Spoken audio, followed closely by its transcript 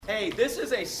Hey, this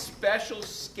is a special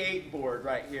skateboard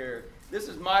right here. This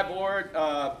is my board.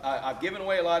 I've given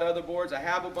away a lot of other boards. I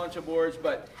have a bunch of boards,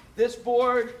 but this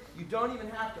board, you don't even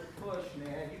have to push,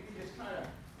 man. You can just kind of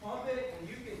pump it, and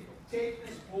you can take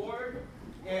this board,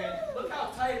 and look how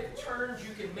tight of turns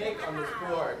you can make on this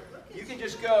board. You can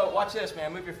just go, watch this,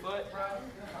 man. Move your foot, bro.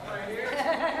 Right here.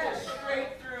 Just straight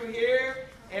through here.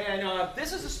 And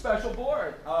this is a special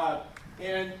board.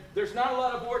 And there's not a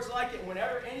lot of boards like it.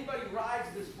 Whenever anybody rides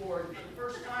this board, for the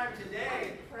first time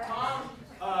today,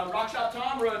 Rockshop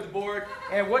Tom rode the board.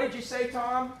 And what did you say,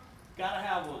 Tom? Gotta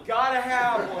have one. Gotta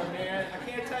have one, man. I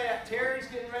can't tell you, Terry's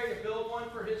getting ready to build one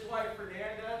for his wife,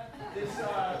 Fernanda, this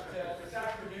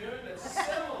afternoon. That's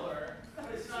similar,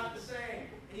 but it's not the same.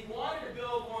 And he wanted to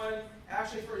build one,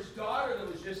 actually, for his daughter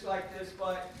that was just like this,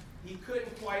 but he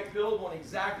couldn't quite build one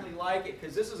exactly like it,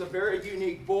 because this is a very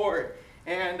unique board.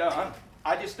 And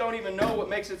I just don't even know what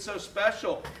makes it so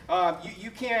special.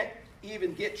 You can't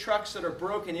even get trucks that are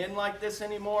broken in like this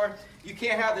anymore. You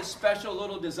can't have this special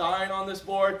little design on this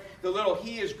board. The little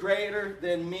 "he is greater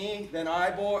than me" than I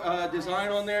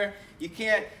design on there. You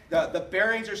can't, the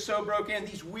bearings are so broken.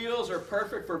 These wheels are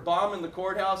perfect for bombing the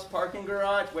courthouse parking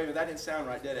garage. Wait a minute, that didn't sound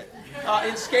right, did it?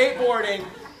 In skateboarding,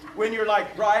 when you're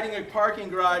like riding a parking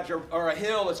garage or a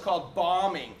hill, it's called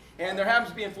bombing. And there happens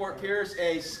to be in Fort Pierce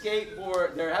a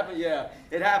skateboard.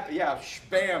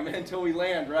 Bam, until we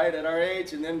land, right, at our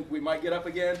age, and then we might get up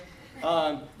again.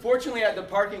 Fortunately, at the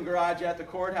parking garage at the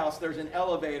courthouse, there's an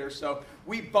elevator, so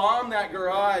we bomb that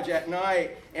garage at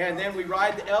night, and then we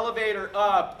ride the elevator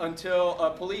up until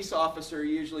a police officer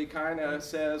usually kind of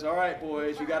says, "All right,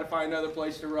 boys, you got to find another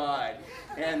place to ride,"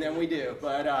 and then we do.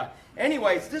 But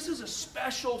anyways, this is a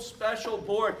special, special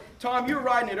board. Tom, you were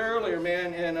riding it earlier,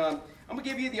 man, and I'm going to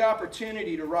give you the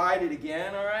opportunity to ride it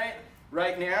again, all right,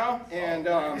 right now. And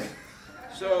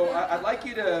so I'd like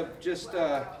you to just,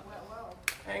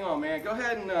 hang on, man. Go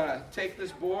ahead and take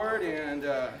this board, and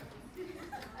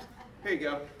here you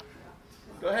go.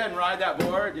 Go ahead and ride that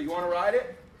board. Do you want to ride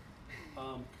it?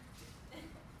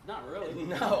 Not really.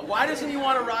 No. Why doesn't he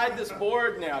want to ride this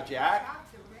board now, Jack?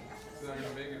 It's not going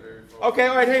to make it very far. Okay,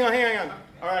 all right, hang on.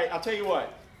 All right, I'll tell you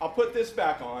what. I'll put this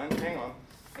back on. Hang on.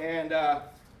 And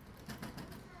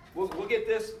We'll get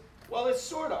this, well, it's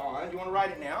sort of on. Do you want to ride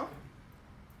it now?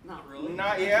 Not really.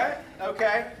 Not yet?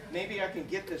 Okay. Maybe I can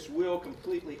get this wheel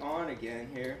completely on again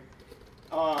here.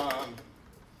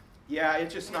 Yeah,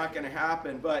 it's just not going to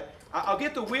happen. But I'll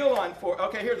get the wheel on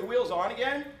okay, here, the wheel's on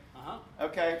again. Uh-huh.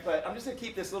 Okay, but I'm just going to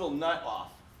keep this little nut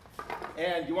off.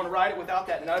 And you want to ride it without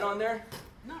that nut on there?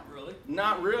 Not really.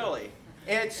 Not really.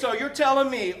 And so you're telling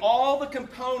me all the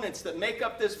components that make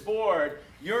up this board,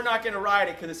 you're not going to ride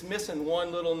it because it's missing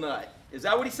one little nut. Is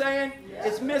that what he's saying? Yeah.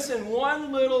 It's missing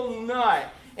one little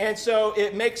nut. And so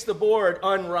it makes the board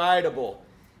unrideable.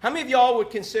 How many of y'all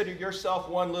would consider yourself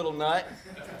one little nut?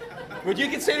 Would you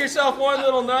consider yourself one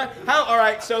little nut? All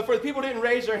right, so for the people who didn't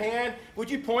raise their hand, would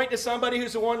you point to somebody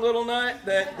who's a one little nut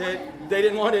that they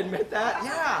didn't want to admit that?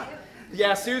 Yeah.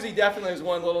 Yeah, Susie definitely is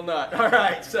one little nut. All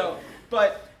right, so,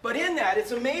 but in that,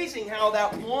 it's amazing how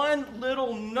that one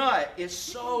little nut is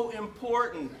so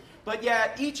important. But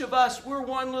yet, each of us, we're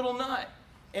one little nut.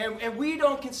 And we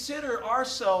don't consider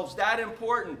ourselves that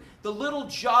important. The little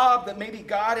job that maybe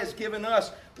God has given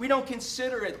us, we don't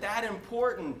consider it that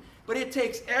important. But it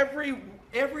takes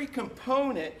every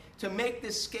component to make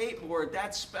this skateboard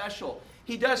that special.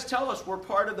 He does tell us we're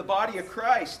part of the body of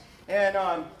Christ. And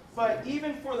but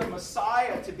even for the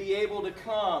Messiah to be able to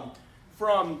come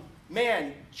from,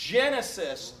 man,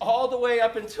 Genesis all the way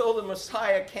up until the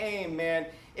Messiah came, man,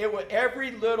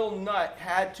 every little nut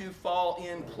had to fall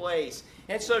in place.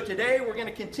 And so today we're going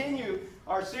to continue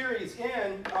our series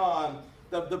in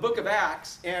the book of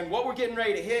Acts. And what we're getting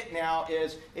ready to hit now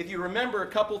is, if you remember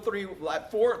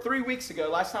 3 weeks ago,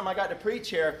 last time I got to preach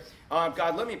here,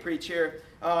 God let me preach here,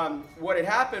 what had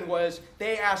happened was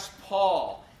they asked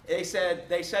Paul. They said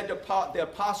to the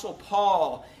Apostle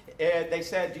Paul, they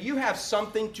said, "Do you have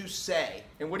something to say?"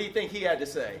 And what do you think he had to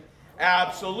say?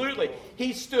 Absolutely.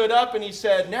 He stood up and he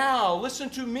said, "Now listen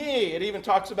to me." It even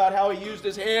talks about how he used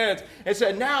his hands and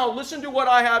said, "Now listen to what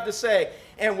I have to say."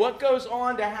 And what goes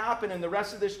on to happen in the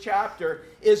rest of this chapter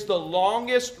is the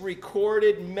longest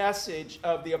recorded message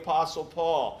of the Apostle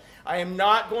Paul. I am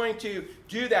not going to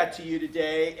do that to you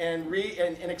today and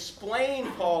explain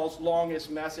Paul's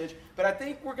longest message, but I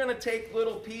think we're going to take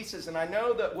little pieces. And I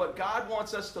know that what God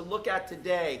wants us to look at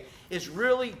today is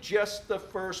really just the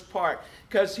first part.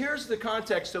 Because here's the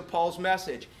context of Paul's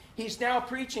message. he's now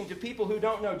preaching to people who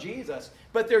don't know Jesus,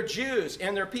 but they're Jews,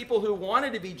 and they're people who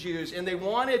wanted to be Jews, and they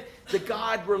wanted the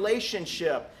God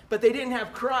relationship, but they didn't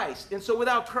have Christ. And so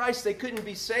without Christ, they couldn't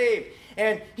be saved.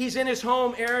 And he's in his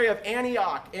home area of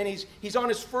Antioch, and he's on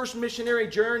his first missionary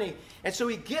journey. And so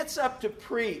he gets up to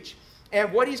preach.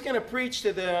 And what he's going to preach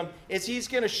to them is he's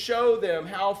going to show them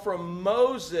how from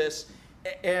Moses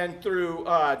and through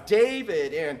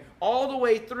David and all the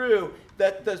way through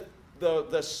that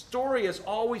the story has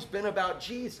always been about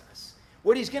Jesus.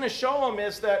 What he's going to show them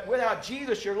is that without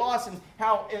Jesus, you're lost, and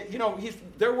how,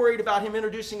 they're worried about him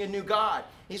introducing a new God.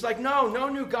 He's like, no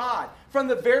new God. From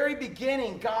the very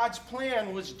beginning, God's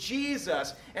plan was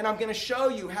Jesus, and I'm going to show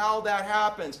you how that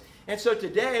happens. And so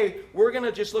today, we're going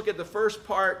to just look at the first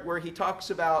part where he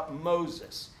talks about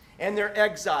Moses and their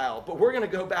exile. But we're going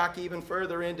to go back even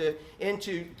further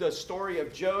into the story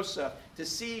of Joseph to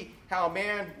see how,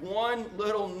 man, one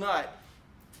little nut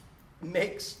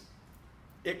makes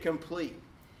it complete.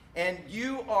 And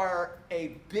you are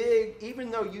a big,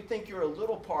 even though you think you're a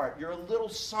little part, you're a little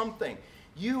something,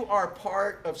 you are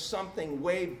part of something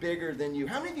way bigger than you.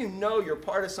 How many of you know you're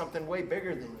part of something way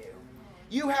bigger than you?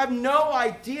 You have no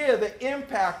idea the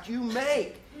impact you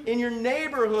make in your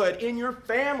neighborhood, in your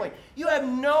family. You have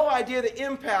no idea the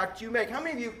impact you make. How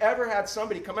many of you ever had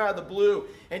somebody come out of the blue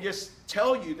and just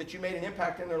tell you that you made an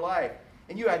impact in their life,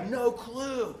 and you had no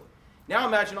clue? Now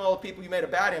imagine all the people you made a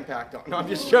bad impact on. No, I'm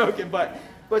just joking,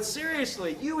 but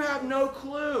seriously, you have no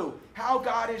clue how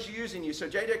God is using you. So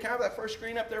JJ, can I have that first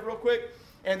screen up there real quick?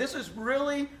 And this is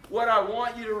really what I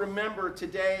want you to remember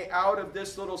today out of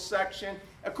this little section.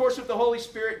 Of course, if the Holy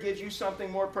Spirit gives you something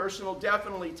more personal,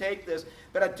 definitely take this.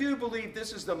 But I do believe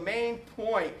this is the main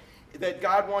point that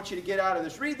God wants you to get out of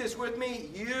this. Read this with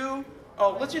me.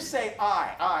 Let's just say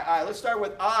I. Let's start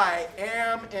with I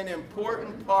am an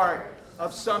important part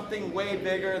of something way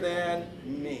bigger than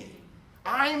me.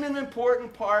 I'm an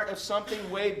important part of something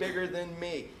way bigger than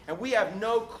me. And we have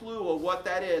no clue of what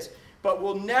that is. But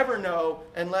we'll never know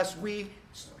unless we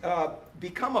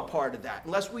become a part of that,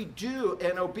 unless we do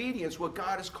in obedience what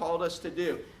God has called us to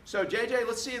do. So, JJ,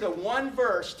 let's see the one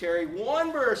verse, Terry,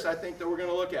 one verse I think that we're going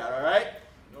to look at, all right?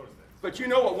 But you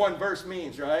know what one verse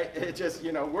means, right? It just,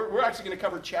 we're actually going to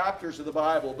cover chapters of the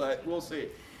Bible, but we'll see.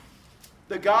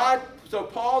 So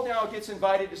Paul now gets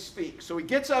invited to speak. So he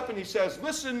gets up and he says,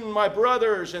 listen, my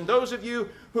brothers, and those of you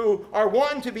who are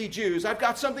wanting to be Jews, I've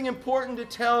got something important to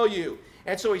tell you.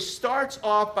 And so he starts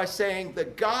off by saying, the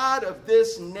God of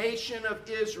this nation of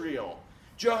Israel,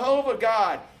 Jehovah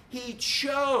God, he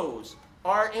chose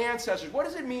our ancestors. What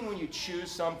does it mean when you choose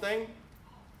something?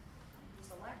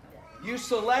 You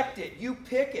select it. You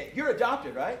pick it. You're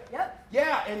adopted, right? Yep.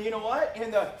 Yeah, and you know what?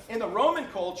 In the Roman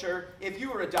culture, if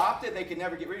you were adopted, they could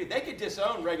never get rid of you. They could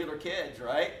disown regular kids,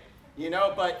 right?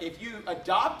 But if you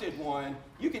adopted one,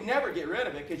 you could never get rid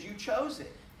of it because you chose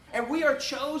it. And we are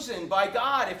chosen by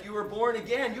God. If you were born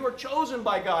again, you are chosen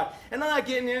by God. And I'm not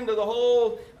getting into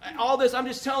all this. I'm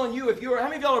just telling you, how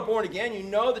many of y'all are born again? You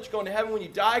know that you're going to heaven when you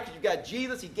die because you've got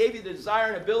Jesus. He gave you the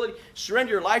desire and ability to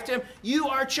surrender your life to him. You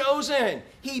are chosen.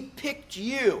 He picked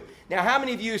you. Now, how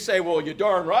many of you say, well, you're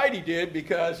darn right he did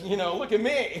because, look at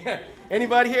me.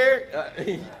 Anybody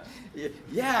here?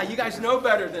 Yeah, you guys know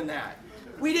better than that.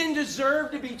 We didn't deserve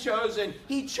to be chosen.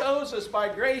 He chose us by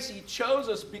grace. He chose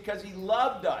us because he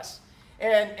loved us.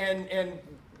 And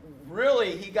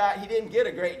really, he didn't get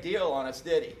a great deal on us,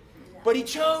 did he? But he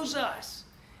chose us.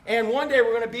 And one day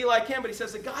we're going to be like him. But he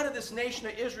says, the God of this nation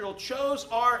of Israel chose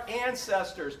our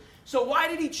ancestors. So why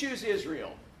did he choose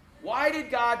Israel? Why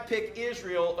did God pick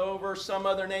Israel over some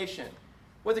other nation?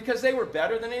 Was it because they were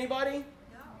better than anybody?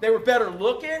 No. They were better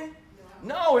looking?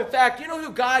 No, in fact, you know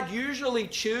who God usually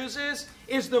chooses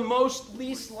is the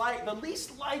least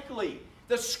likely,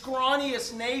 the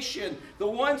scrawniest nation, the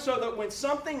one so that when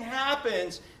something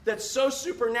happens that's so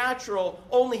supernatural,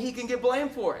 only he can get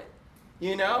blamed for it.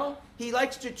 He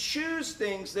likes to choose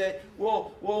things that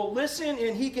will listen,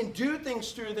 and he can do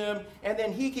things through them, and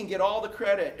then he can get all the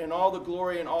credit and all the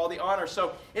glory and all the honor.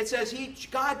 So it says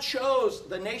God chose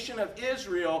the nation of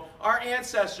Israel, our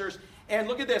ancestors, and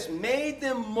look at this, made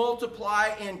them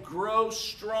multiply and grow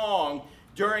strong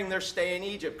during their stay in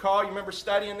Egypt. Carl, you remember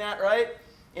studying that, right?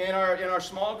 In our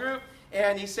small group?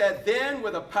 And he said, then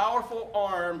with a powerful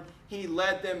arm, he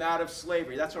led them out of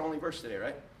slavery. That's our only verse today,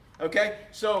 right? Okay,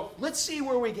 so let's see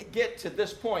where we get to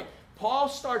this point. Paul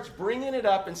starts bringing it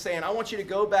up and saying, I want you to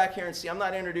go back here and see, I'm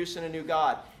not introducing a new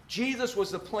God. Jesus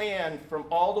was the plan from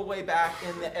all the way back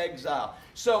in the exile.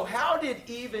 So how did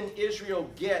even Israel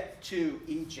get to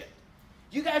Egypt?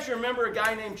 You guys remember a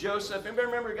guy named Joseph? Anybody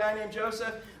remember a guy named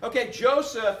Joseph? Okay,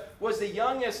 Joseph was the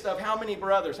youngest of how many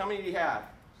brothers? How many did he have?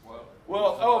 12.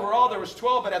 Well, overall there was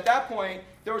 12, but at that point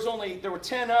there were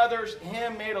 10 others.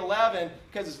 Him made 11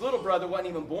 because his little brother wasn't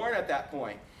even born at that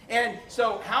point. And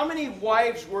so how many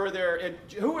wives were there? And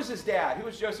who was his dad? Who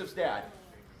was Joseph's dad?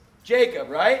 Jacob,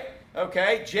 right?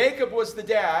 Okay, Jacob was the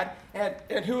dad,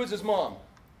 and who was his mom?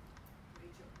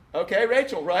 Okay,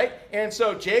 Rachel, right? And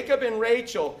so Jacob and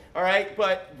Rachel, all right,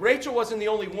 but Rachel wasn't the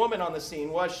only woman on the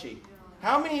scene, was she?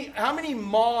 How many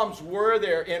moms were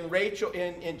there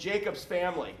in Jacob's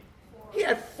family? He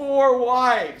had 4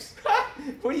 wives.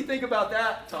 What do you think about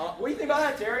that, Tom? What do you think about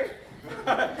that, Terry?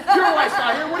 Your wife's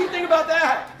not here. What do you think about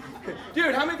that?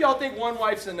 Dude, how many of y'all think one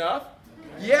wife's enough?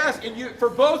 Yes, and for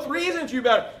both reasons you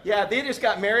better. Yeah, they just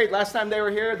got married. Last time they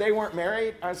were here, they weren't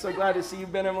married. I'm so glad to see you,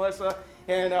 Ben and Melissa.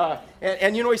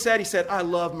 And you know what he said? He said, I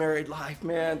love married life,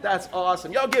 man. That's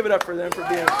awesome. Y'all give it up for them for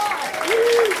being,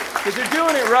 because they're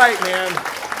doing it right, man.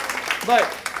 But,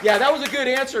 yeah, that was a good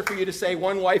answer for you to say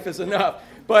one wife is enough.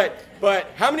 But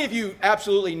how many of you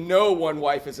absolutely know one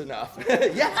wife is enough?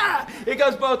 Yeah, it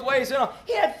goes both ways. You know,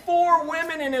 he had 4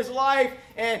 women in his life,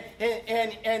 and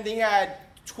he had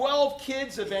 12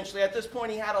 kids eventually. At this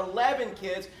point, he had 11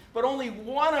 kids, but only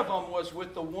one of them was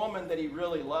with the woman that he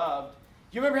really loved.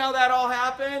 Do you remember how that all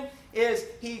happened? Is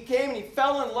he came and he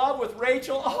fell in love with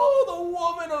Rachel. Oh, the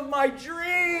woman of my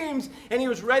dreams. And he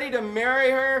was ready to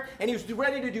marry her, and he was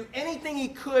ready to do anything he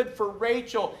could for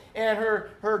Rachel. And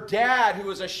her dad, who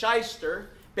was a shyster,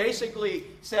 basically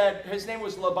said, his name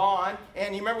was Laban,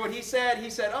 and you remember what he said? He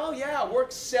said, oh yeah,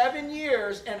 work 7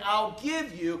 years and I'll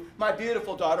give you my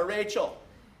beautiful daughter Rachel.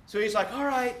 So he's like, all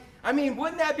right. I mean,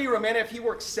 wouldn't that be romantic if he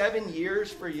worked 7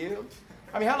 years for you?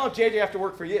 I mean, how long did JJ have to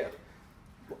work for you?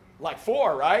 Like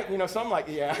 4, right? You know, something like,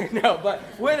 yeah, no, but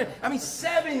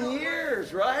 7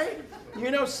 years, right?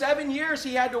 7 years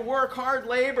he had to work hard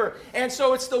labor. And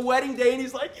so it's the wedding day, and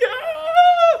he's like,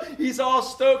 yeah! He's all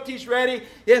stoked, he's ready.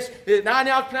 Yes,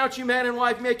 now pronounce you man and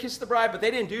wife, may kiss the bride. But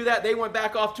they didn't do that. They went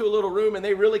back off to a little room, and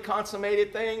they really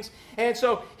consummated things. And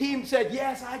so he said,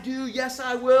 yes, I do. Yes,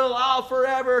 I will. I'll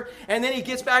forever. And then he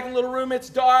gets back in the little room. It's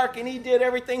dark, and he did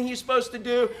everything he's supposed to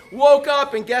do. Woke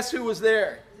up, and guess who was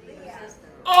there?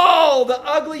 Oh, the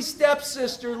ugly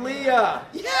stepsister, Leah.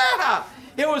 Yeah.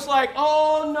 It was like,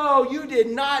 oh, no, you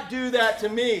did not do that to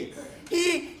me.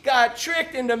 He got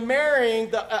tricked into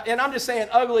marrying and I'm just saying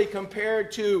ugly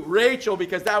compared to Rachel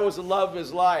because that was the love of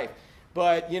his life.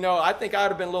 But, I think I would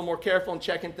have been a little more careful in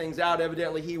checking things out.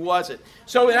 Evidently, he wasn't.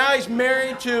 So now he's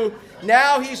married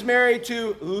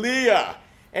to Leah.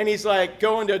 And he's like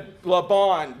going to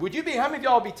Laban. How many of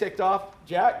y'all be ticked off,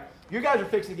 Jack? You guys are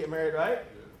fixing to get married, right?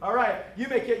 All right,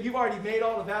 you've already made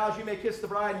all the vows. You may kiss the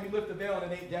bride, and you lift the veil,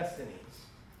 and it ain't destinies.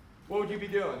 What would you be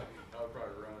doing? I would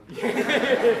probably run.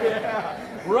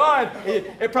 Yeah, run.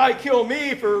 It'd probably kill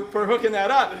me for hooking that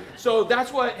up. So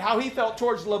that's how he felt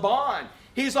towards Laban.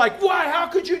 He's like, why? How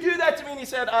could you do that to me? And he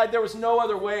said, there was no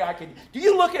other way I could. Would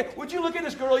you look at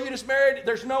this girl you just married?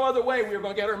 There's no other way we were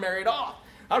going to get her married off.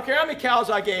 I don't care how many cows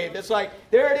I gave. It's like,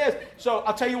 there it is. So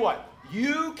I'll tell you what.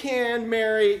 You can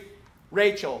marry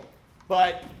Rachel.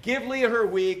 But give Leah her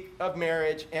week of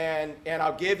marriage, and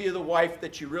I'll give you the wife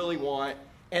that you really want,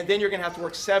 and then you're going to have to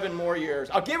work 7 more years.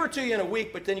 I'll give her to you in a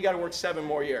week, but then you got to work 7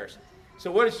 more years. So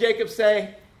what does Jacob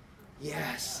say?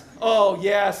 Yes. Oh,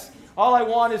 yes. All I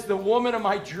want is the woman of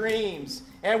my dreams,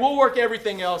 and we'll work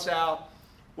everything else out.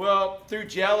 Well, through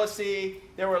jealousy,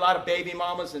 there were a lot of baby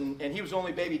mamas, and he was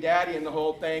only baby daddy in the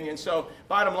whole thing. And so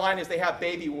bottom line is they have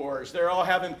baby wars. They're all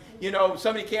having,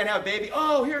 somebody can't have a baby.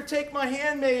 Oh, here, take my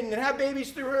handmaiden and have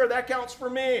babies through her. That counts for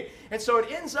me. And so it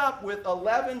ends up with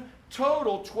 11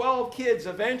 total, 12 kids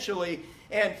eventually,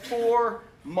 and 4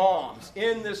 moms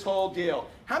in this whole deal.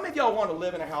 How many of y'all want to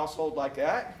live in a household like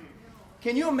that?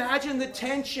 Can you imagine the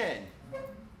tension?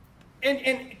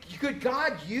 And could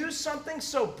God use something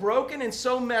so broken and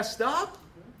so messed up?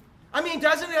 I mean,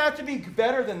 doesn't it have to be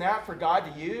better than that for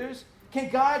God to use?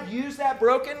 Can God use that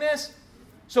brokenness?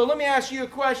 So let me ask you a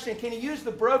question. Can He use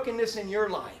the brokenness in your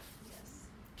life?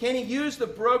 Can He use the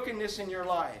brokenness in your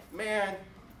life? Man,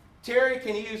 Terry,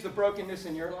 can He use the brokenness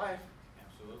in your life?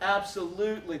 Absolutely.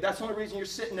 Absolutely. That's the only reason you're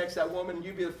sitting next to that woman, and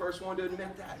you'd be the first one to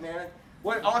admit that, man.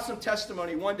 What an awesome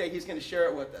testimony. One day He's going to share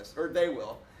it with us, or they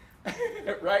will.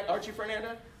 Right? Aren't you,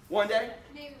 Fernanda? One day?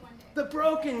 Maybe one day. The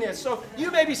brokenness. So you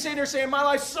may be sitting there saying, my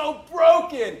life's so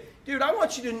broken. Dude, I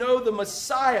want you to know the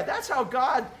Messiah. That's how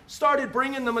God started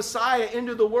bringing the Messiah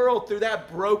into the world, through that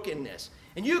brokenness.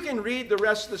 And you can read the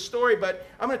rest of the story, but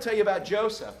I'm going to tell you about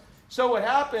Joseph. So what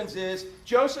happens is,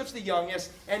 Joseph's the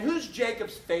youngest, and who's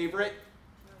Jacob's favorite?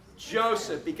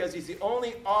 Joseph, because he's the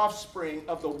only offspring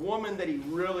of the woman that he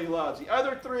really loves. The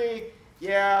other 3,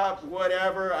 yeah,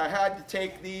 whatever. I had to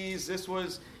take these. This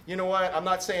was, you know what, I'm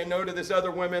not saying no to this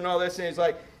other women and all this. And he's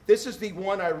like, this is the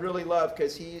one I really love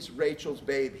because he's Rachel's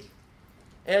baby.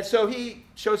 And so he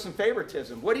shows some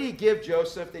favoritism. What did he give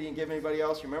Joseph that he didn't give anybody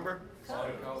else? Remember?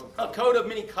 A coat of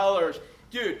many colors.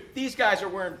 Dude, these guys are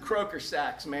wearing croaker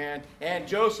sacks, man. And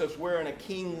Joseph's wearing a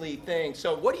kingly thing.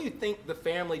 So what do you think the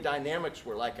family dynamics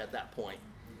were like at that point?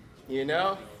 You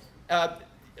know?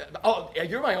 Oh,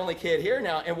 you're my only kid here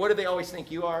now. And what do they always think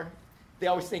you are? They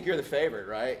always think you're the favorite,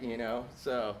 right? You know?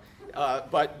 So,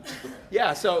 but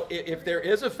yeah, so if there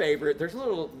is a favorite, there's a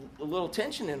little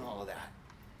tension in all of that.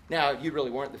 Now, you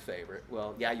really weren't the favorite.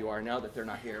 Well, yeah, you are. Now that they're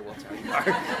not here, we'll tell you you are.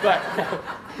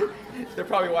 But they're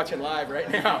probably watching live right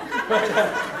now. But,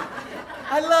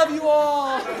 I love you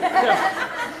all.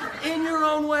 In your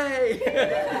own way.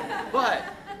 But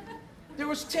there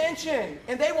was tension,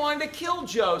 and they wanted to kill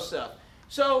Joseph.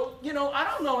 So, you know, I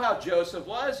don't know how Joseph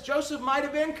was. Joseph might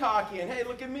have been cocky, and hey,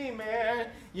 look at me, man.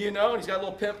 You know, and he's got a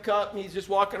little pimp cup, and he's just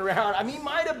walking around. I mean, he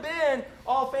might have been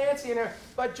all fancy in there,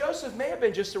 but Joseph may have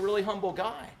been just a really humble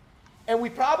guy. And we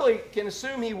probably can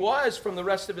assume he was from the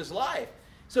rest of his life.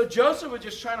 So Joseph was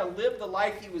just trying to live the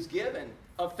life he was given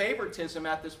of favoritism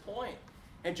at this point.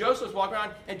 And Joseph was walking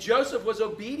around, and Joseph was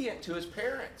obedient to his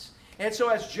parents. And so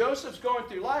as Joseph's going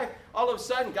through life, all of a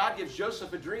sudden God gives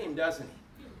Joseph a dream, doesn't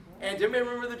he? And do you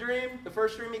remember the dream? The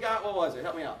first dream he got? What was it?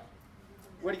 Help me out.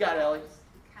 What do you got, Ellie?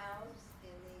 Cows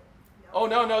and they... Oh,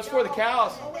 no, it's for the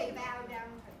cows. Oh, they bow down.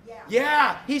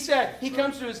 Yeah, he said, he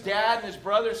comes to his dad and his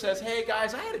brother says, hey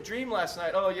guys, I had a dream last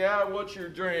night. Oh yeah, what's your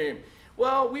dream?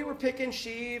 Well, we were picking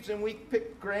sheaves and we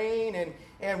picked grain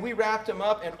and we wrapped them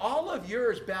up and all of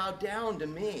yours bowed down to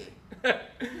me.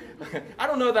 I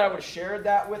don't know that I would have shared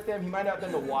that with him. He might not have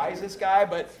been the wisest guy,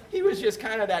 but he was just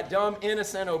kind of that dumb,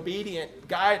 innocent, obedient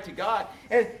guy to God.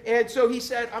 And so he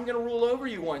said, I'm going to rule over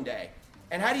you one day.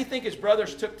 And how do you think his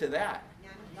brothers took to that?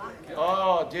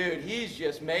 Oh, dude, he's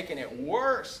just making it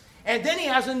worse. And then he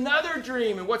has another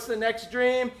dream. And what's the next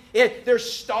dream? There's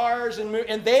stars and moon,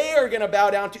 and they are going to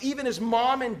bow down to, even his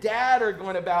mom and dad are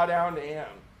going to bow down to him.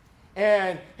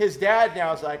 And his dad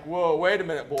now is like, whoa, wait a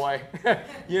minute, boy.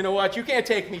 You know what? You can't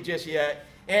take me just yet.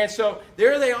 And so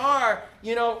there they are,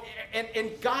 you know,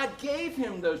 and God gave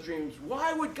him those dreams.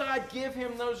 Why would God give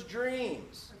him those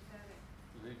dreams?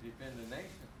 They defend the nation.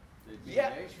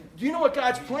 Yeah. Do you know what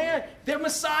God's plan? The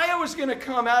Messiah was going to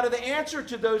come out of the answer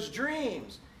to those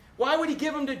dreams. Why would he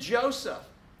give them to Joseph?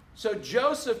 So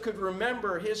Joseph could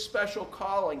remember his special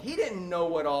calling. He didn't know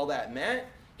what all that meant.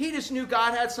 He just knew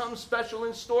God had something special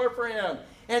in store for him.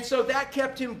 And so that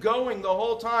kept him going the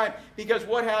whole time, because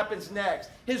what happens next?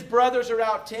 His brothers are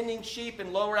out tending sheep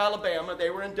in Lower Alabama. They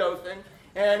were in Dothan.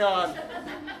 And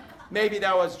maybe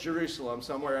that was Jerusalem,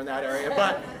 somewhere in that area.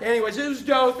 But anyways, it was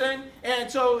Dothan.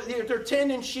 And so they're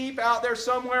tending sheep out there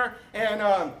somewhere.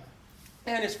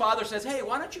 And his father says, hey,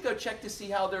 why don't you go check to see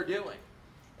how they're doing?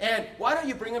 And why don't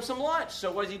you bring them some lunch?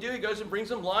 So what does he do? He goes and brings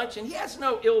them lunch. And he has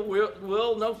no ill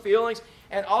will, no feelings.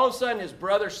 And all of a sudden, his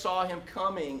brother saw him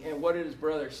coming. And what did his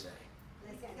brother say?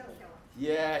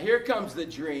 Yeah, here comes the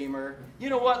dreamer. You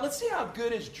know what? Let's see how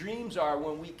good his dreams are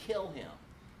when we kill him.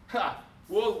 Ha!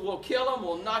 We'll kill him,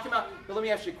 we'll knock him out. But let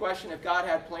me ask you a question. If God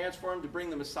had plans for him to bring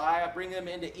the Messiah, bring them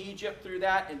into Egypt through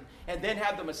that, and then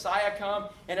have the Messiah come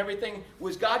and everything,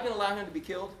 was God going to allow him to be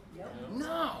killed?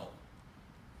 No.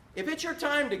 If it's your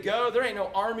time to go, there ain't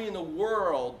no army in the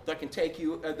world that can take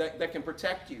you, that can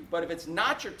protect you. But if it's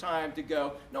not your time to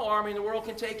go, no army in the world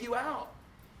can take you out.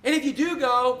 And if you do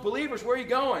go, believers, where are you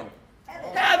going?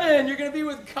 Heaven. You're going to be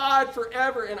with God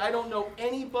forever. And I don't know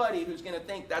anybody who's going to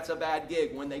think that's a bad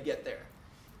gig when they get there.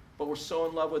 But we're so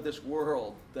in love with this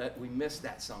world that we miss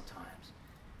that sometimes.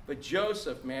 But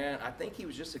Joseph, man, I think he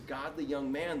was just a godly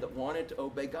young man that wanted to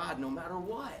obey God no matter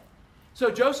what.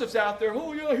 So Joseph's out there,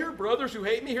 oh yeah, here, brothers who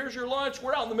hate me, here's your lunch.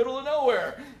 We're out in the middle of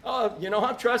nowhere.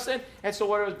 I'm trusting. And so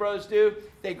what do his brothers do?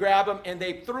 They grab him and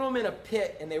they threw him in a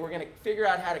pit, and they were going to figure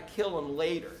out how to kill him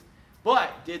later.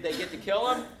 But did they get to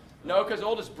kill him? No, because the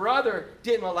oldest brother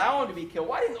didn't allow him to be killed.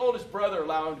 Why didn't the oldest brother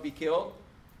allow him to be killed?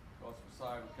 Because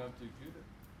Messiah would come to Judah.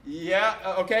 Yeah,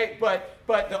 okay, but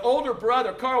the older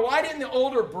brother, Carl, why didn't the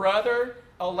older brother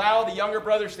allow the younger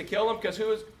brothers to kill him? Because who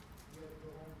was...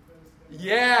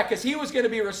 Yeah, because he was going to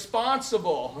be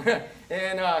responsible.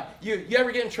 And you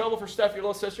ever get in trouble for stuff your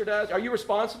little sister does? Are you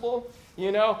responsible?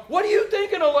 You know? What are you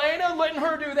thinking, Elena, letting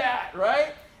her do that,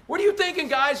 right? What are you thinking,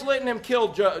 guys, letting him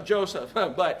kill Joseph?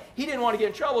 But he didn't want to get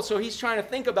in trouble, so he's trying to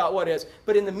think about what is.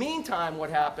 But in the meantime, what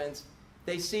happens?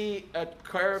 They see a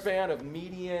caravan of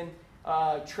Median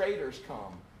traders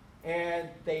come, and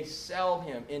they sell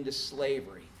him into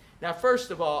slavery. Now,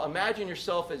 first of all, imagine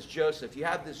yourself as Joseph. You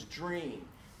have this dream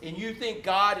and you think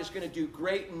God is going to do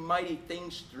great and mighty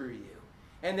things through you.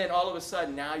 And then all of a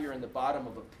sudden, now you're in the bottom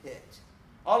of a pit.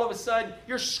 All of a sudden,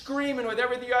 you're screaming with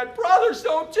everything you had, brothers,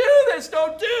 don't do this,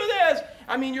 don't do this.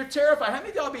 I mean, you're terrified. How many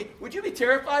of y'all would you be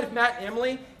terrified if Matt and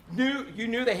Emily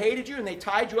knew they hated you and they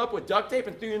tied you up with duct tape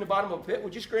and threw you in the bottom of a pit?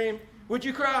 Would you scream? Would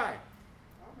you cry?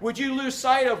 Would you lose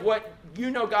sight of what you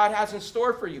know God has in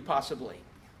store for you, possibly?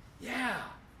 Yeah.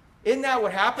 Isn't that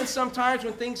what happens sometimes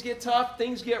when things get tough,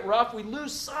 things get rough? We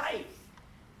lose sight.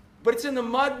 But it's in the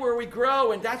mud where we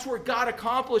grow, and that's where God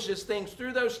accomplishes things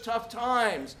through those tough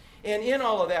times and in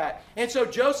all of that. And so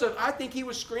Joseph, I think he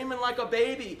was screaming like a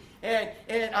baby. And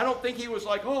I don't think he was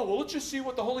like, oh, well, let's just see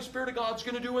what the Holy Spirit of God's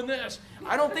going to do in this.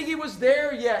 I don't think he was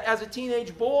there yet as a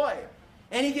teenage boy.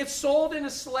 And he gets sold into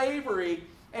slavery,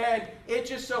 and it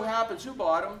just so happens, who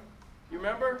bought him? You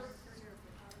remember?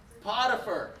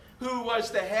 Potiphar, who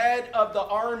was the head of the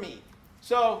army.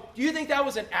 So, do you think that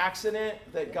was an accident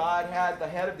that God had the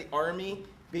head of the army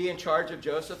be in charge of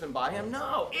Joseph and buy him?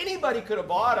 No, anybody could have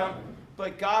bought him,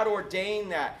 but God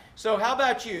ordained that. So how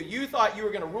about you? You thought you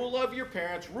were going to rule over your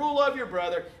parents, rule over your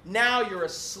brother. Now you're a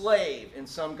slave in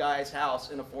some guy's house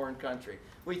in a foreign country.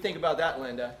 What do you think about that,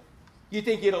 Linda? You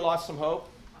think you'd have lost some hope?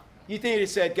 You think you'd have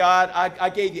said, God, I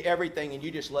gave you everything and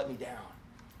you just let me down.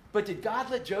 But did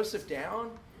God let Joseph down?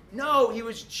 No, he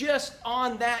was just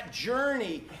on that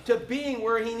journey to being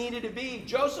where he needed to be.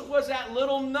 Joseph was that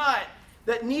little nut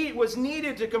that was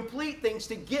needed to complete things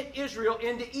to get Israel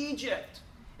into Egypt.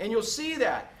 And you'll see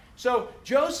that. So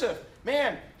Joseph,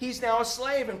 man, he's now a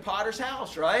slave in Potiphar's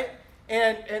house, right?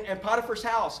 And Potiphar's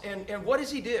house. And what does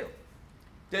he do?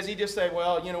 Does he just say,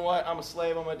 well, you know what, I'm a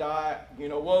slave, I'm going to die,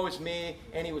 woe is me.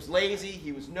 And he was lazy,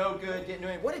 he was no good, didn't do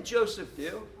anything. What did Joseph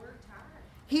do?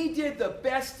 He did the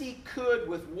best he could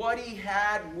with what he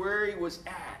had where he was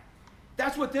at.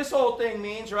 That's what this whole thing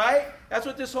means, right? That's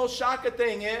what this whole Shaka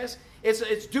thing is.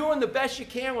 It's doing the best you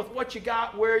can with what you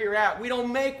got where you're at. We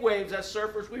don't make waves as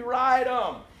surfers, we ride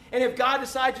them. And if God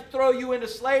decides to throw you into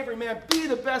slavery, man, be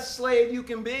the best slave you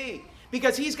can be.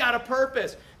 Because he's got a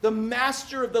purpose. The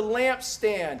master of the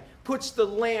lampstand puts the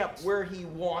lamp where he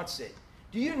wants it.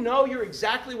 Do you know you're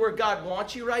exactly where God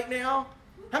wants you right now?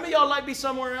 How many of y'all like to be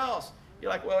somewhere else? You're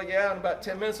like, well, yeah, in about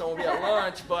 10 minutes I won't be at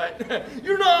lunch, but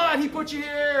you're not. He put you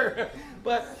here.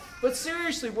 But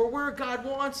seriously, we're where God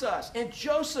wants us. And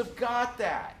Joseph got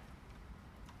that.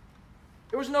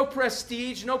 There was no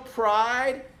prestige, no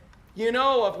pride,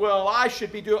 of, well, I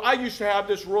used to have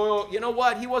this royal, you know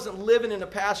what? He wasn't living in the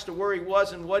past to where he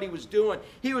was and what he was doing.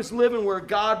 He was living where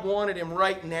God wanted him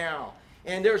right now.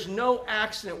 And there's no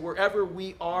accident wherever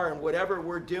we are and whatever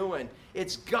we're doing.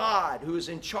 It's God who is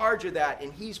in charge of that,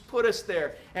 and he's put us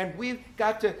there. And we've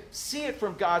got to see it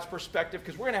from God's perspective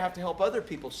because we're going to have to help other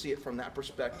people see it from that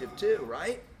perspective too,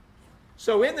 right?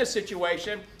 So in this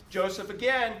situation, Joseph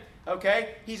again,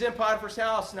 okay, he's in Potiphar's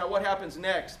house. Now what happens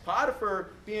next?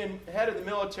 Potiphar being head of the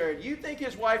military, do you think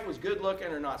his wife was good looking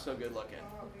or not so good looking?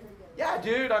 Yeah,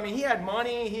 dude, I mean, he had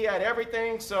money, he had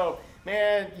everything, so...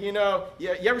 Man, you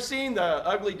ever seen the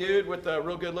ugly dude with the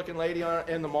real good-looking lady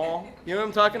in the mall? You know what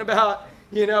I'm talking about?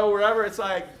 Wherever it's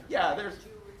like,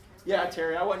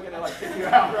 Terry, I wasn't going to pick you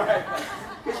out, right?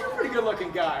 Because you're a pretty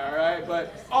good-looking guy, all right?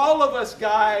 But all of us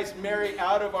guys marry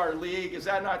out of our league. Is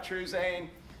that not true, Zane?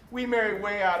 We marry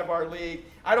way out of our league.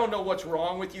 I don't know what's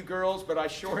wrong with you girls, but I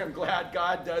sure am glad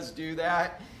God does do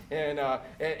that. And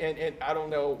I don't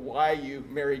know why you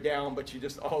marry down, but you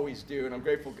just always do. And I'm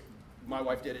grateful my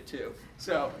wife did it too.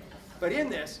 So, but in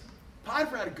this,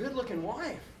 Potiphar had a good-looking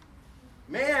wife.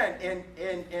 Man,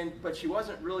 but she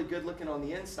wasn't really good-looking on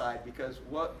the inside because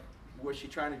what was she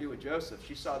trying to do with Joseph?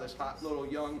 She saw this hot little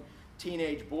young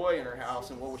teenage boy in her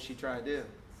house, and what was she trying to do?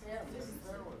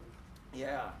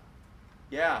 Yeah.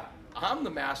 I'm the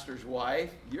master's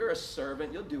wife. You're a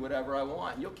servant. You'll do whatever I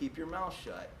want. You'll keep your mouth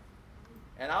shut.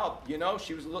 And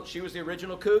she was the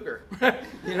original cougar.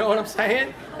 You know what I'm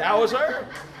saying? That was her.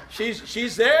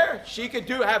 She's there. She could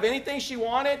have anything she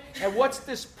wanted. And what's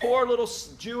this poor little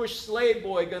Jewish slave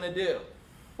boy going to do?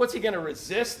 What's he going to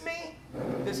resist me?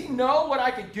 Does he know what I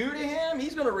could do to him?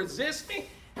 He's going to resist me?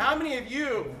 How many of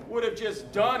you would have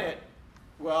just done it?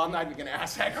 Well, I'm not even going to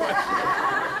ask that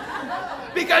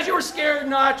question. Because you were scared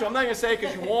not to. I'm not going to say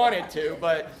because you wanted to,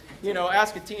 but,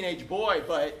 ask a teenage boy.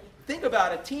 But think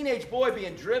about a teenage boy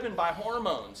being driven by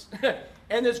hormones.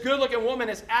 And this good-looking woman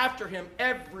is after him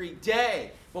every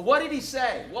day. But what did he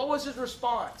say? What was his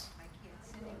response?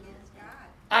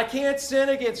 I can't sin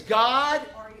against God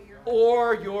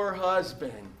or your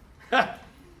husband.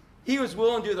 He was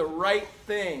willing to do the right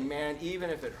thing, man, even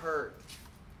if it hurt.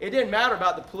 It didn't matter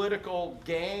about the political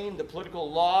gain, the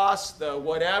political loss, the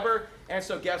whatever. And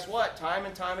so guess what? Time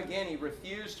and time again, he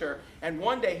refused her. And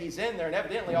one day he's in there, and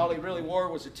evidently all he really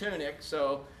wore was a tunic.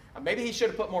 So maybe he should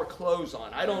have put more clothes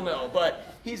on. I don't know.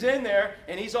 But he's in there,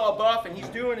 and he's all buff, and he's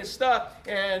doing his stuff.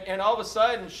 And all of a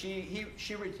sudden,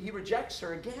 he rejects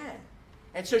her again.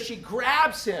 And so she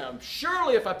grabs him.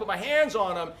 Surely if I put my hands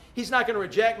on him, he's not going to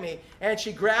reject me. And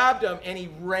she grabbed him, and he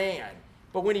ran.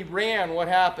 But when he ran, what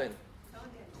happened?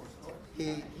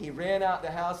 He ran out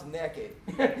the house naked.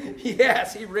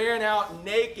 Yes, he ran out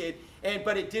naked.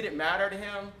 But it didn't matter to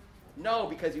him. No,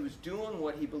 because he was doing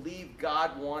what he believed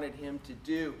God wanted him to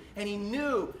do. And he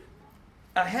knew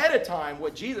ahead of time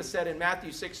what Jesus said in Matthew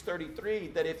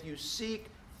 6:33, that if you seek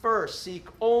first, seek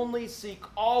only, seek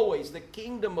always the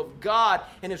kingdom of God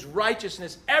and his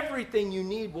righteousness, everything you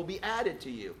need will be added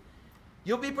to you.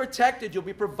 You'll be protected. You'll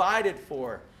be provided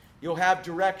for. You'll have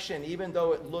direction, even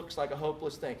though it looks like a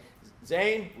hopeless thing.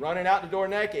 Zane, running out the door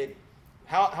naked.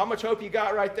 How much hope you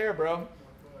got right there, bro?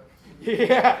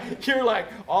 Yeah, you're like,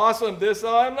 awesome,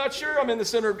 I'm not sure I'm in the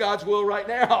center of God's will right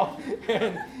now.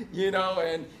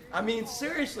 And I mean,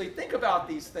 seriously, think about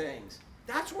these things.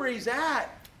 That's where he's at.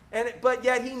 But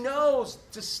yet he knows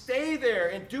to stay there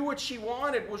and do what she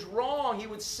wanted was wrong. He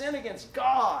would sin against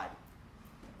God.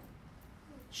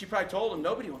 She probably told him,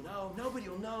 nobody will know, nobody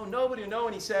will know, nobody will know.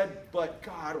 And he said, but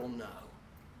God will know.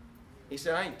 He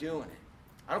said, I ain't doing it.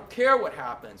 I don't care what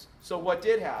happens. So what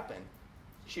did happen?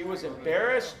 She was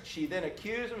embarrassed. She then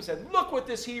accused him and said, look what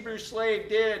this Hebrew slave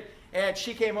did. And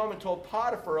she came home and told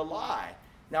Potiphar a lie.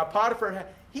 Now Potiphar,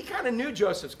 he kind of knew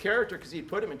Joseph's character because he'd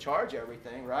put him in charge of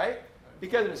everything, right?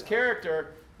 Because of his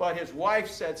character, but his wife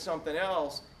said something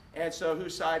else. And so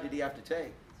whose side did he have to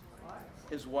take?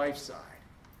 His wife's side.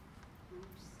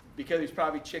 Because he's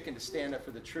probably chicken to stand up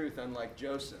for the truth, unlike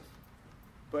Joseph.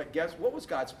 But guess what was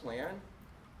God's plan?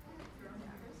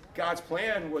 God's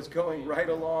plan was going right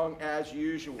along as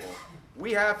usual.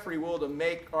 We have free will to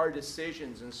make our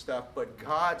decisions and stuff, but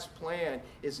God's plan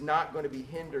is not going to be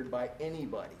hindered by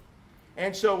anybody.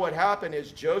 And so what happened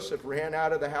is Joseph ran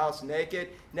out of the house naked.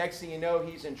 Next thing you know,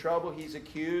 he's in trouble. He's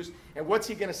accused. And what's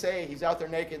he going to say? He's out there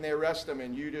naked and they arrest him,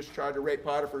 and you just tried to rape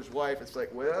Potiphar's wife. It's like,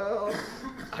 well,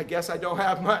 I guess I don't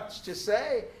have much to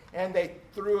say. And they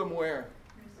threw him where?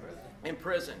 In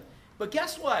prison. But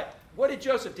guess what? What did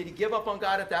Joseph? Did he give up on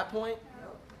God at that point?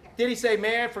 Did he say,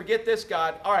 man, forget this,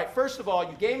 God? All right, first of all,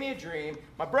 you gave me a dream.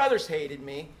 My brothers hated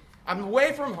me. I'm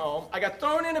away from home. I got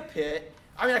thrown in a pit.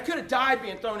 I mean, I could have died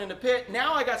being thrown in the pit.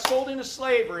 Now I got sold into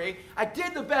slavery. I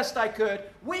did the best I could.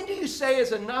 When do you say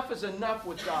is enough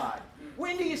with God?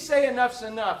 When do you say enough's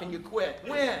enough and you quit?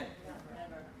 When?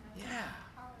 Yeah.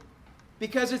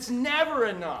 Because it's never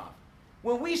enough.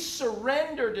 When we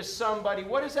surrender to somebody,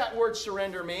 what does that word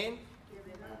surrender mean?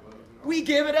 We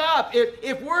give it up.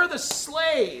 If we're the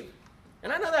slave,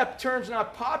 and I know that term's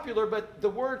not popular, but the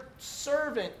word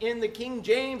servant in the King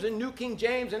James and New King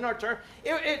James in our term,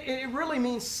 it really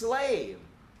means slave.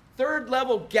 Third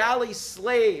level galley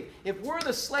slave. If we're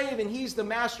the slave and he's the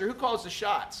master, who calls the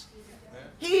shots?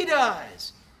 He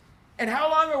does. And how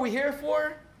long are we here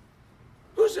for?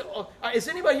 Is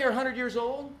anybody here 100 years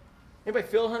old? Anybody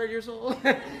feel 100 years old?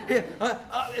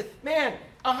 Man,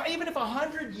 even if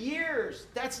 100 years,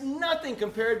 that's nothing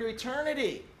compared to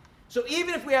eternity. So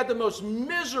even if we had the most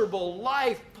miserable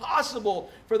life possible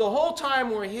for the whole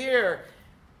time we're here,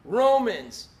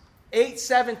 Romans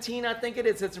 8:17, I think it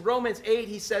is. It's Romans 8.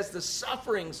 He says the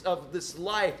sufferings of this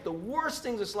life, the worst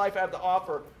things this life have to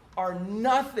offer, are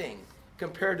nothing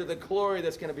compared to the glory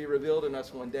that's going to be revealed in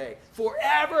us one day.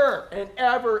 Forever and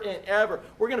ever and ever.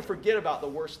 We're going to forget about the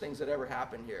worst things that ever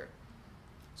happened here.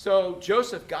 So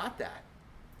Joseph got that.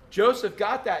 Joseph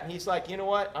got that, and he's like, you know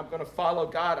what? I'm going to follow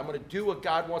God. I'm going to do what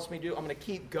God wants me to do. I'm going to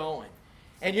keep going.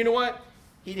 And you know what?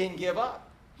 He didn't give up.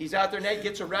 He's out there, Nate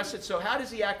gets arrested. So how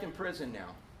does he act in prison now?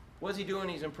 What's he doing when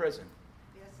he's in prison?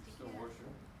 Still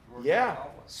worshiping. Yeah,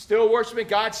 still worshiping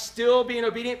God, still being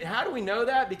obedient. How do we know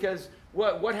that? Because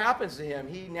what happens to him?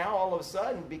 He now all of a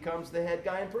sudden becomes the head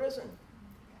guy in prison,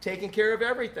 taking care of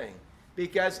everything.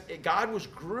 Because God was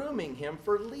grooming him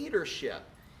for leadership.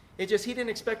 He didn't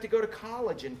expect to go to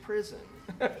college in prison.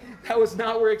 That was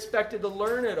not where he expected to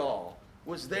learn it all.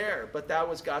 Was there, but that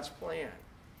was God's plan.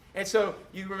 And so,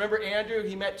 you remember Andrew?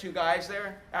 He met two guys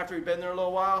there after he'd been there a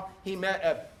little while. He met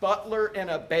a butler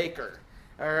and a baker.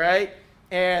 All right?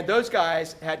 And those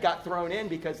guys had got thrown in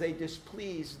because they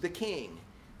displeased the king.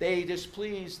 They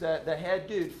displeased the head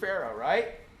dude, Pharaoh,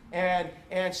 right? And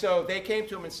so they came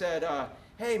to him and said,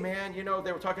 hey, man,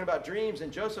 they were talking about dreams.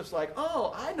 And Joseph's like,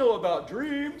 oh, I know about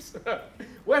dreams.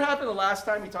 What happened the last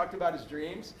time he talked about his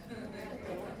dreams?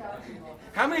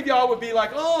 How many of y'all would be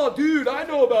like, oh, dude, I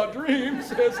know about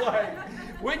dreams? It's like,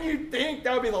 wouldn't you think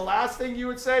that would be the last thing you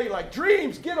would say? You're like,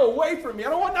 dreams, get away from me. I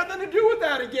don't want nothing to do with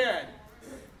that again.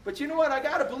 But you know what? I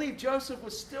got to believe Joseph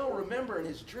was still remembering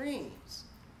his dreams.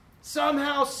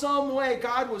 Somehow, some way,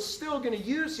 God was still going to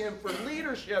use him for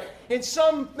leadership in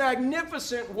some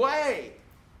magnificent way.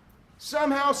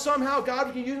 Somehow, God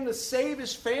was going to use him to save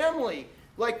his family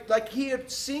like he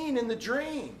had seen in the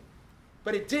dream.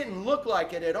 But it didn't look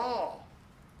like it at all.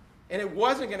 And it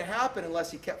wasn't going to happen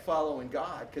unless he kept following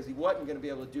God, because he wasn't going to be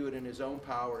able to do it in his own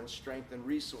power and strength and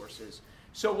resources.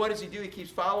 So what does he do? He keeps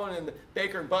following, and the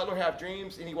baker and butler have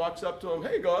dreams, and he walks up to them,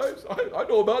 hey guys, I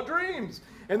know about dreams.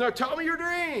 And they're, tell me your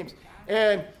dreams.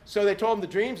 And so they told him the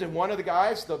dreams, and one of the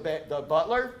guys, the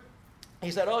butler,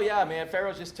 he said, oh yeah, man,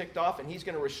 Pharaoh's just ticked off, and he's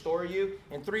going to restore you.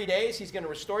 In 3 days, he's going to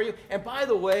restore you. And by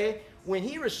the way, when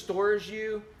he restores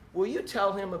you, will you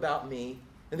tell him about me?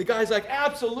 And the guy's like,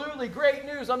 absolutely, great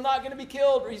news. I'm not going to be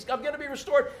killed. I'm going to be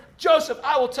restored. Joseph,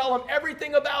 I will tell him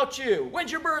everything about you.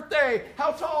 When's your birthday?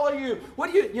 How tall are you?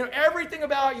 What do you know, everything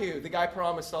about you. The guy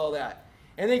promised all that.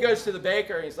 And then he goes to the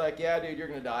baker, and he's like, yeah, dude, you're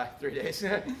going to die 3 days.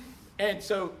 And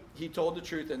so he told the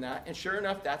truth in that. And sure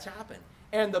enough, that's happened.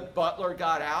 And the butler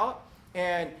got out.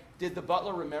 And did the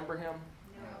butler remember him?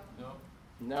 No.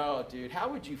 No, dude. How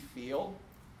would you feel?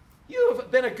 You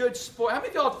have been a good sport. How many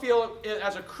of y'all feel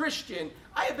as a Christian,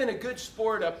 I have been a good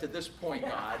sport up to this point,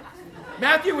 God?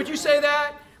 Matthew, would you say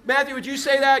that? Matthew, would you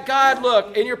say that? God,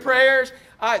 look, in your prayers,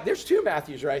 there's 2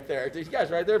 Matthews right there. These guys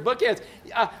right there, bookends.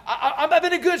 I've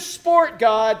been a good sport,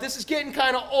 God. This is getting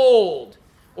kind of old.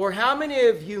 Or how many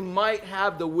of you might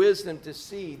have the wisdom to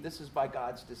see this is by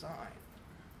God's design?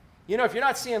 You know, if you're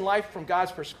not seeing life from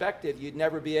God's perspective, you'd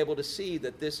never be able to see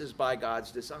that this is by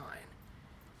God's design.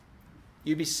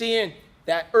 You'd be seeing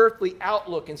that earthly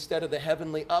outlook instead of the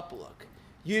heavenly uplook.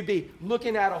 You'd be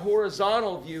looking at a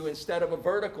horizontal view instead of a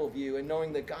vertical view and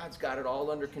knowing that God's got it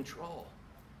all under control.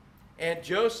 And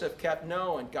Joseph kept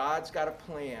knowing God's got a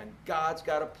plan. God's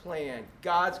got a plan.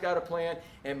 God's got a plan.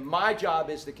 And my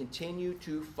job is to continue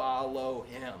to follow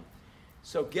him.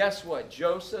 So guess what?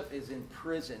 Joseph is in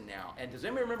prison now. And does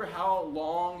anybody remember how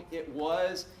long it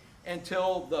was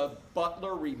until the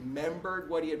butler remembered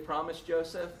what he had promised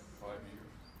Joseph? 5 years.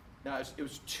 No, it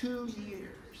was 2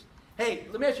 years. Hey,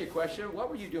 let me ask you a question. What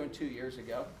were you doing 2 years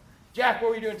ago? Jack, what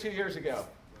were you doing 2 years ago?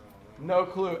 No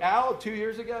clue. Al, 2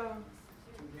 years ago?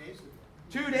 2 days ago.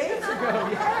 2 days ago,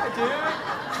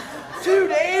 yeah, dude. 2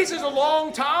 days is a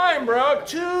long time, bro.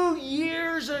 2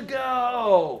 years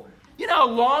ago. You know how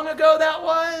long ago that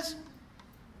was?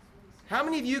 How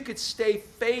many of you could stay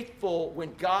faithful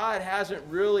when God hasn't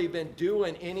really been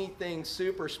doing anything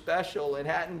super special and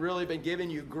hadn't really been giving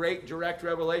you great direct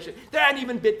revelation? There hadn't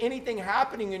even been anything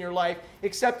happening in your life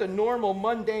except a normal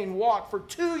mundane walk for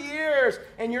 2 years,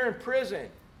 and you're in prison.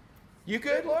 You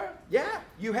good, Laura? Yeah,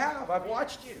 you have. I've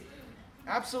watched you.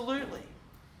 Absolutely.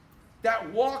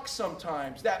 That walk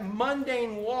sometimes, that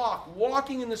mundane walk,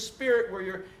 walking in the Spirit where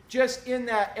you're just in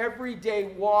that everyday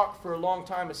walk for a long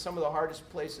time is some of the hardest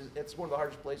places. It's one of the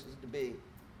hardest places to be.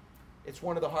 It's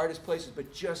one of the hardest places,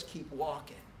 but just keep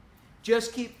walking.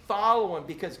 Just keep following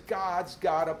because God's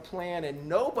got a plan and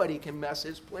nobody can mess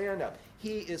his plan up.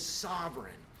 He is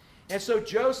sovereign. And so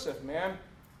Joseph, man,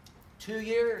 2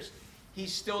 years,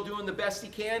 he's still doing the best he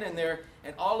can in there.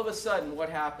 And all of a sudden, what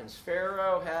happens?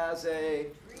 Pharaoh has a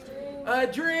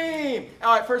dream.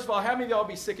 All right, first of all, how many of y'all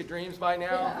be sick of dreams by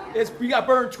now? Yeah. You got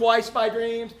burned twice by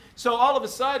dreams. So all of a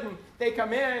sudden, they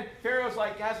come in. Pharaoh's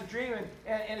like, has a dream.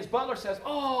 And his butler says,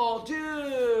 oh,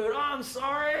 dude, I'm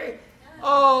sorry.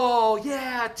 Oh,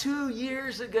 yeah, 2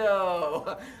 years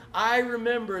ago. I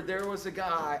remember there was a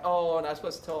guy. Oh, and I was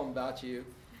supposed to tell him about you.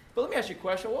 But let me ask you a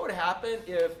question. What would have happened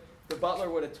if the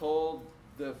butler would have told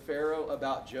the Pharaoh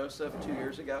about Joseph 2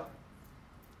 years ago?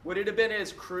 Would it have been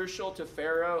as crucial to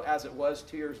Pharaoh as it was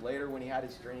 2 years later when he had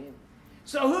his dream?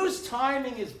 So whose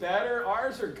timing is better,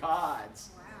 ours or God's?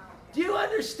 Wow. Do you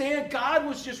understand? God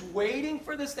was just waiting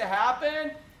for this to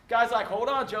happen. God's like, hold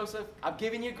on, Joseph. I'm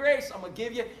giving you grace. I'm going to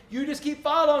give you. You just keep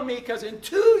following me because in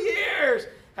 2 years,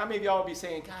 how many of y'all will be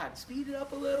saying, God, speed it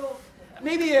up a little?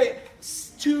 Maybe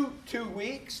 2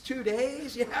 weeks, 2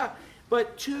 days, yeah.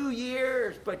 But 2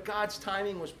 years, but God's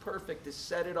timing was perfect to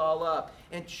set it all up.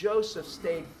 And Joseph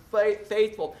stayed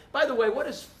faithful. By the way, what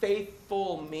does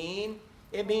faithful mean?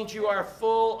 It means you are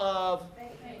full of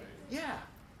faith. Yeah.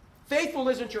 Faithful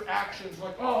isn't your actions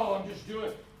like, oh, I'm just doing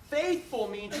it. Faithful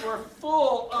means you are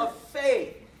full of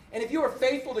faith. And if you are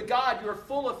faithful to God, you are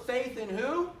full of faith in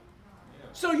who?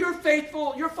 So you're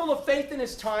faithful, you're full of faith in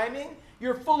his timing.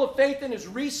 You're full of faith in his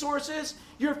resources.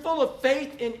 You're full of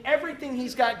faith in everything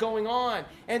he's got going on.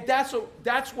 And that's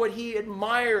what he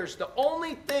admires. The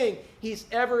only thing he's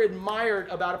ever admired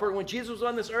about a person, when Jesus was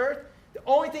on this earth, the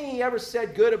only thing he ever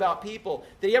said good about people,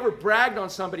 that he ever bragged on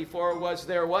somebody for, was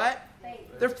their what?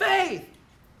 Faith. Their faith.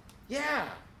 Yeah.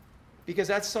 Because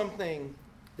that's something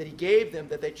that he gave them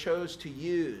that they chose to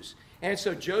use. And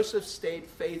so Joseph stayed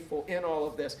faithful in all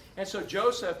of this. And so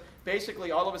Joseph,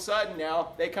 basically, all of a sudden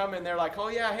now, they come in, they're like, oh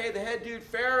yeah, hey, the head dude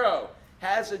Pharaoh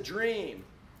has a dream.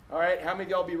 All right, how many of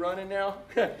y'all be running now?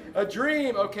 A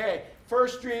dream, okay.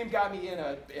 First dream got me in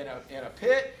a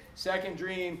pit. Second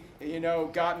dream,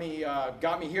 got me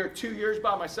here 2 years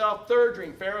by myself. Third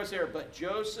dream, Pharaoh's here. But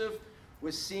Joseph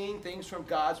was seeing things from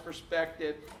God's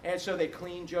perspective. And so they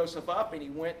cleaned Joseph up, and he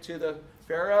went to the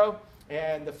Pharaoh,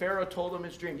 and the Pharaoh told him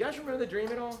his dream. You guys remember the dream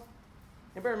at all?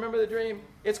 Anybody remember the dream?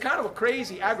 It's kind of a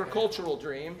crazy agricultural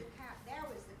dream. That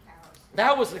was the cows.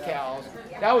 That was the cows.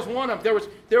 That was one of them.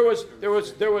 There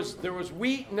was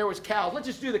wheat and there was cows. Let's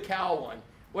just do the cow one.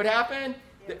 What happened?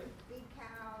 There were big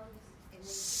cows. And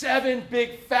 7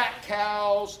 big fat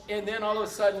cows, and then all of a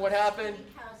sudden what happened?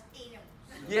 big cows ate them.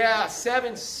 Yeah,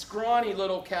 7 scrawny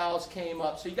little cows came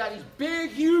up. So you got these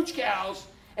big, huge cows,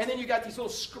 and then you got these little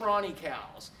scrawny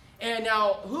cows. And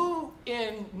now, who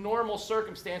in normal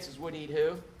circumstances would eat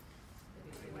who?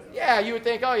 Yeah, you would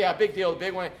think, oh yeah, big deal, the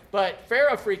big one. But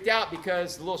Pharaoh freaked out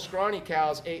because the little scrawny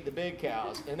cows ate the big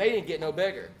cows, and they didn't get no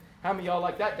bigger. How many of y'all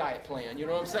like that diet plan? You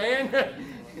know what I'm saying?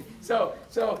 So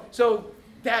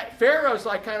that Pharaoh's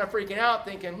like kind of freaking out,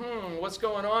 thinking, what's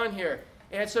going on here?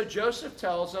 And so Joseph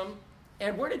tells him,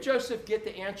 and where did Joseph get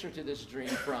the answer to this dream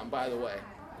from, by the way?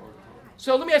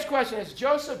 So let me ask a question. Has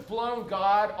Joseph blown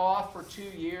God off for 2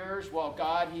 years while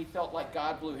he felt like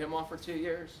God blew him off for 2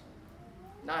 years?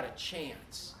 Not a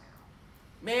chance.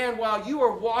 Man, while you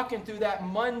are walking through that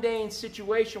mundane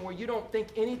situation where you don't think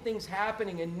anything's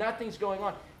happening and nothing's going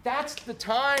on, that's the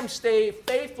time. Stay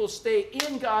faithful. Stay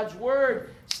in God's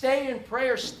Word. Stay in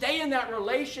prayer. Stay in that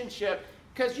relationship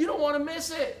because you don't want to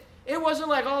miss it. It wasn't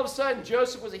like all of a sudden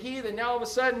Joseph was a heathen. Now all of a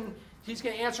sudden he's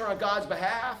going to answer on God's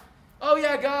behalf. Oh,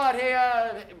 yeah, God,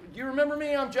 hey, do you remember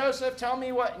me? I'm Joseph. Tell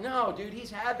me what. No, dude,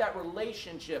 he's had that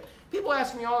relationship. People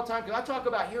ask me all the time because I talk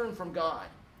about hearing from God.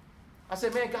 I say,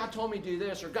 man, God told me to do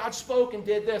this, or God spoke and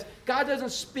did this. God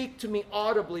doesn't speak to me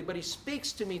audibly, but he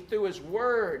speaks to me through his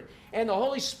word. And the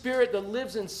Holy Spirit that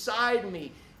lives inside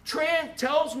me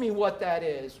tells me what that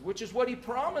is, which is what he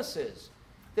promises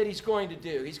that he's going to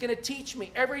do. He's going to teach me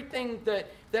everything that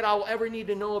I'll ever need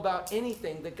to know about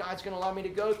anything that God's going to allow me to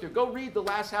go through. Go read the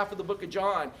last half of the book of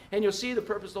John, and you'll see the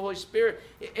purpose of the Holy Spirit.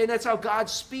 And that's how God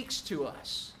speaks to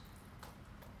us.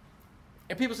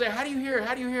 And people say, how do you hear?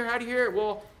 How do you hear? How do you hear?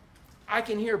 Well, I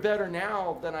can hear better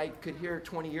now than I could hear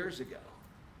 20 years ago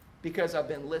because I've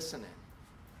been listening.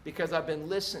 Because I've been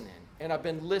listening, and I've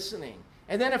been listening.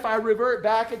 And then if I revert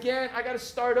back again, I got to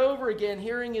start over again,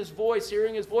 hearing his voice,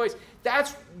 hearing his voice.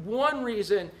 That's one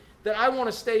reason that I want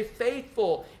to stay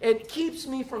faithful. And it keeps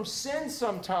me from sin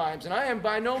sometimes. And I am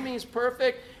by no means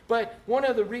perfect, but when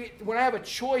I have a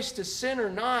choice to sin or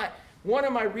not, one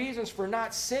of my reasons for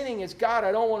not sinning is, God,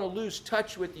 I don't want to lose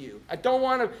touch with you. I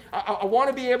want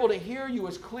to be able to hear you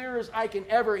as clear as I can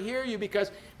ever hear you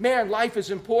because, man, life is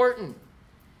important.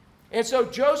 And so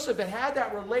Joseph had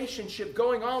that relationship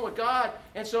going on with God.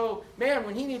 And so, man,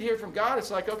 when he needed to hear from God,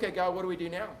 it's like, okay, God, what do we do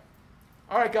now?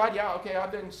 All right, God, yeah, okay,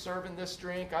 I've been serving this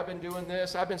drink. I've been doing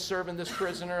this. I've been serving this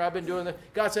prisoner. I've been doing this.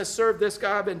 God says, serve this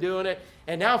guy. I've been doing it.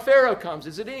 And now Pharaoh comes.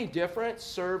 Is it any different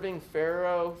serving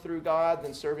Pharaoh through God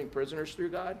than serving prisoners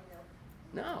through God?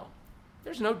 No.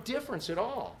 There's no difference at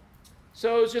all.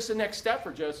 So it was just the next step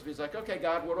for Joseph. He's like, okay,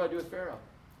 God, what do I do with Pharaoh?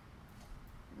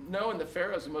 Knowing that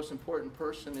Pharaoh is the most important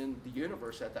person in the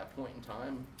universe at that point in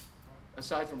time,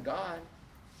 aside from God,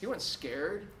 he wasn't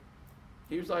scared.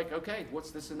 He was like, okay,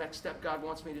 what's the next step God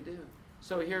wants me to do?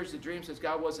 So he hears the dream, says,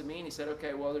 God, what does it mean? He said,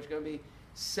 okay, well, there's going to be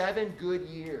 7 good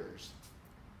years.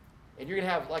 And you're going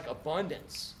to have like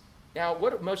abundance. Now,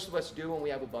 what do most of us do when we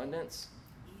have abundance?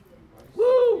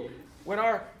 Woo! When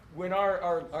our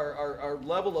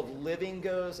level of living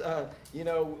goes,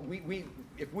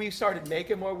 if we started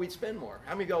making more, we'd spend more.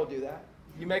 How many of y'all do that?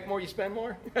 You make more, you spend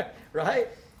more, right?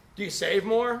 Do you save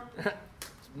more?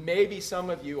 Maybe some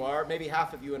of you are, maybe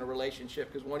half of you in a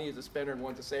relationship because one of you is a spender and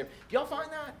one's a saver. Do y'all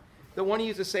find that? The one of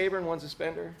you is a saver and one's a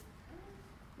spender?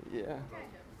 Yeah.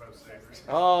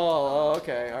 Oh,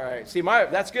 okay, all right. See,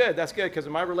 that's good because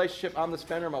in my relationship, I'm the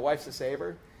spender, my wife's the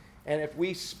saver. And if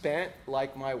we spent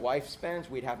like my wife spends,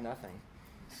 we'd have nothing.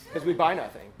 because we buy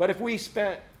nothing. But if we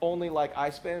spent only like I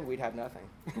spend, we'd have nothing.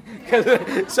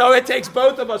 So it takes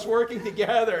both of us working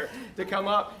together to come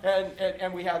up,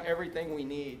 and we have everything we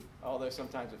need, although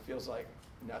sometimes it feels like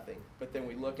nothing. But then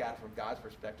we look at it from God's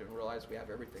perspective and realize we have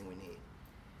everything we need.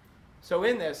 So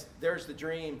in this, there's the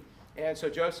dream. And so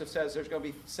Joseph says there's going to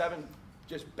be 7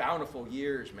 just bountiful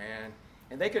years, man.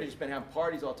 And they could have just been having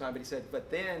parties all the time, but he said,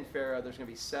 but then, Pharaoh, there's going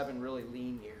to be 7 really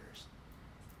lean years.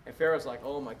 And Pharaoh's like,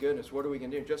 oh my goodness, what are we going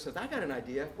to do? And Joseph says, I got an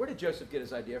idea. Where did Joseph get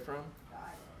his idea from?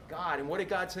 God. And what did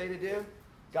God say to do?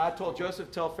 God told Joseph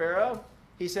to tell Pharaoh.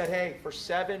 He said, hey, for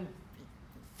 7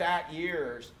 fat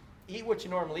years, eat what you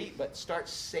normally eat, but start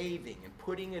saving and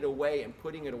putting it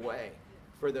away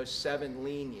for those 7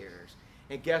 lean years.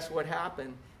 And guess what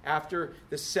happened? After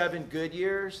the 7 good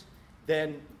years,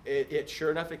 then it sure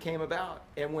enough, it came about.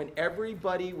 And when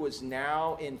everybody was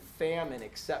now in famine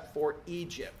except for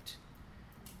Egypt,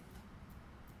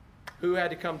 who had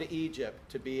to come to Egypt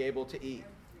to be able to eat?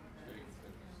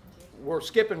 We're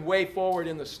skipping way forward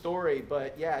in the story,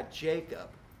 but yeah, Jacob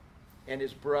and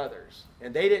his brothers.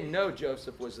 And they didn't know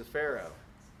Joseph was the Pharaoh.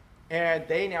 And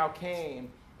they now came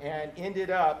and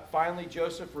ended up, finally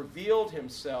Joseph revealed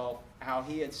himself, how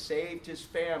he had saved his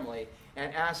family,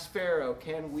 and asked Pharaoh,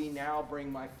 can we now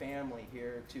bring my family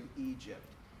here to Egypt?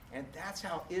 And that's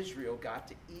how Israel got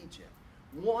to Egypt.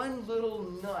 One little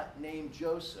nut named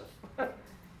Joseph.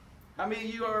 How many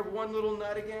of you are one little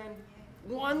nut again?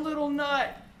 One little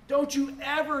nut. Don't you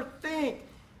ever think.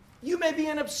 You may be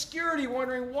in obscurity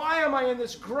wondering, why am I in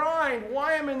this grind?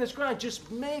 Why am I in this grind?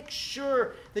 Just make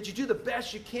sure that you do the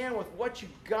best you can with what you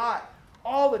got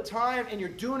all the time, and you're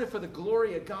doing it for the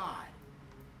glory of God.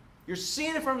 You're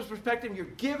seeing it from his perspective. You're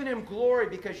giving him glory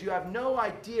because you have no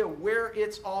idea where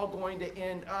it's all going to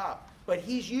end up. But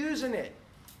he's using it.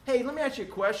 Hey, let me ask you a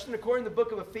question. According to the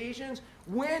book of Ephesians,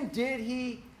 when did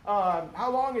he, how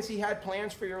long has he had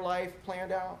plans for your life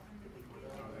planned out?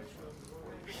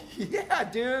 Yeah,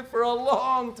 dude, for a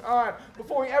long time.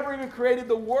 Before he ever even created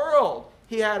the world,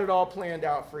 he had it all planned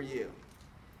out for you.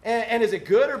 And is it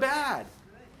good or bad?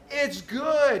 It's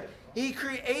good. He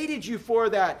created you for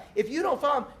that. If you don't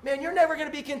follow him, man, you're never going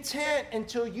to be content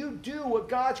until you do what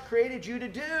God's created you to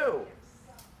do.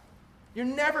 You're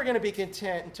never going to be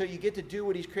content until you get to do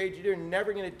what he's created you to do. You're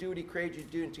never going to do what he created you to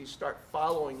do until you start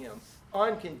following him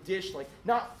unconditionally.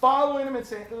 Not following him and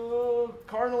saying, oh,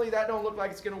 carnally, that don't look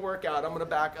like it's going to work out. I'm going to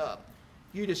back up.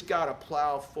 You just got to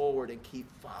plow forward and keep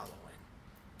following.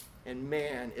 And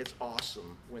man, it's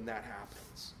awesome when that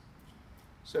happens.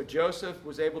 So Joseph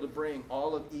was able to bring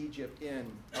all of Egypt in,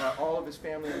 all of his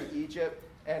family into Egypt.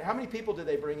 And how many people did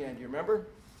they bring in? Do you remember?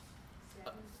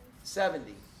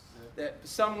 70. That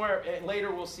somewhere, and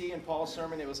later we'll see in Paul's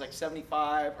sermon, it was like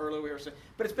 75, earlier we were saying,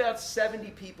 but it's about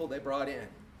 70 people they brought in.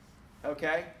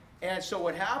 Okay? And so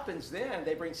what happens then,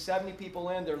 they bring 70 people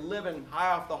in, they're living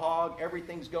high off the hog,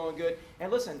 everything's going good.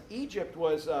 And listen, Egypt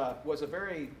was a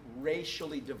very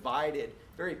racially divided,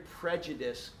 very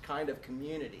prejudiced kind of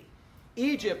community.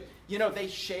 Egypt, you know, they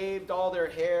shaved all their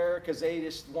hair because they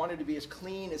just wanted to be as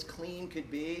clean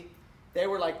could be. They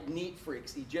were like neat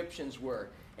freaks, the Egyptians were.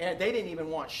 And they didn't even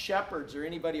want shepherds or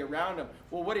anybody around them.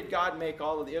 Well, what did God make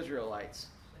all of the Israelites?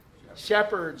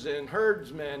 Shepherds and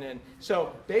herdsmen. And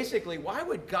so basically, why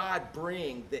would God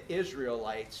bring the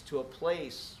Israelites to a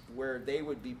place where they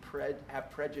would be have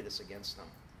prejudice against them?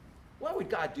 Why would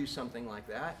God do something like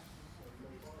that?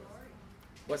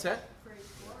 What's that?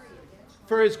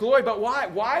 For his glory. But why?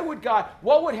 Why would God?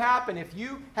 What would happen if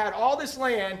you had all this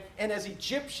land and as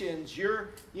Egyptians, you're,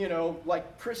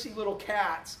 like prissy little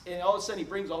cats, and all of a sudden he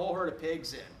brings a whole herd of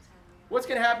pigs in? What's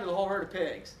going to happen to the whole herd of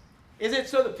pigs? Is it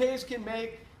so the pigs can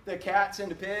make the cats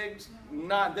into pigs?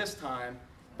 Not this time.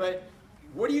 But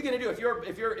what are you going to do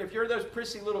if you're those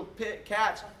prissy little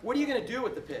cats? What are you going to do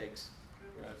with the pigs?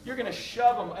 You're going to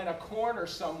shove them in a corner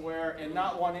somewhere and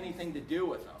not want anything to do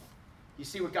with them. You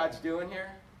see what God's doing here?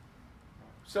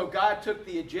 So God took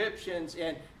the Egyptians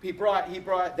and he brought,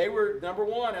 they were number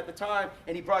one at the time,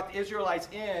 and he brought the Israelites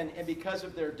in, and because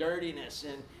of their dirtiness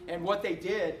and what they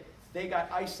did, they got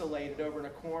isolated over in a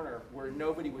corner where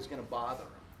nobody was going to bother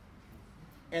them.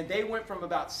 And they went from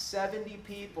about 70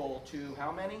 people to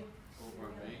how many? Over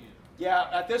 1 million. Yeah,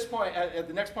 at this point, at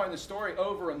the next point in the story,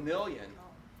 over 1 million.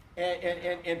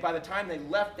 And by the time they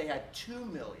left, they had 2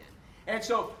 million. And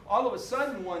so all of a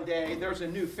sudden one day, there's a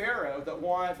new Pharaoh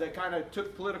that kind of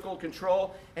took political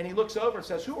control, and he looks over and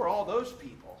says, who are all those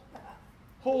people?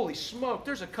 Holy smoke,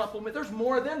 there's there's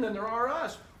more of them than there are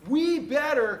us. We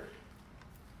better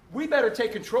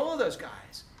take control of those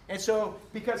guys. And so,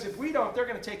 because if we don't, they're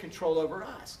going to take control over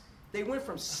us. They went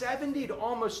from 70 to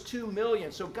almost 2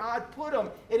 million. So God put them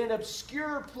in an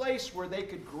obscure place where they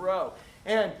could grow.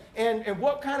 And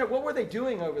what were they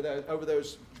doing over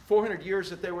those 400 years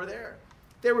that they were there?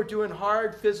 They were doing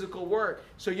hard physical work.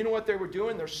 So you know what they were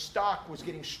doing? Their stock was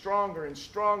getting stronger and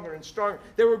stronger and stronger.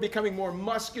 They were becoming more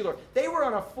muscular. They were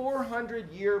on a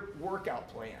 400-year workout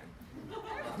plan.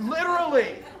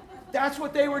 Literally. That's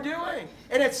what they were doing.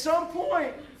 And at some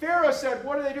point, Pharaoh said,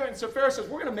 what are they doing? So Pharaoh says,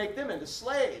 we're going to make them into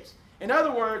slaves. In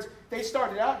other words, they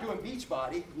started out doing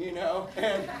Beachbody, and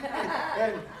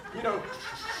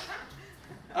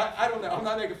I don't know, I'm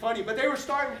not making funny, but they were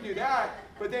starting to do that.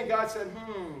 But then God said,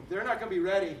 they're not going to be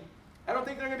ready. I don't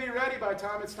think they're going to be ready by the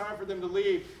time it's time for them to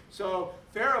leave. So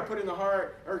God put in the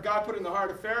heart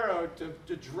of Pharaoh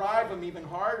to drive them even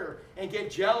harder and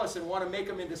get jealous and want to make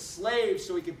them into slaves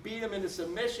so he could beat them into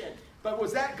submission. But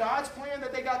was that God's plan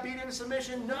that they got beat into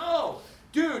submission? No.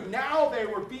 Dude, now they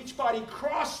were Beachbody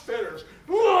CrossFitters.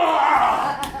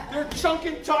 They're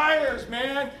chunking tires,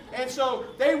 man. And so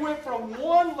they went from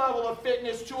one level of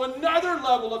fitness to another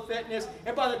level of fitness.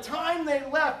 And by the time they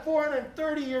left,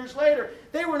 430 years later,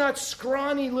 they were not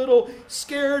scrawny little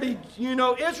scaredy,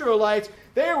 Israelites.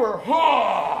 They were,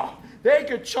 they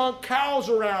could chunk cows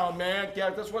around, man. Yeah,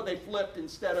 that's what they flipped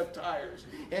instead of tires.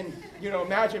 And,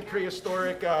 imagine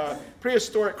prehistoric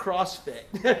CrossFit.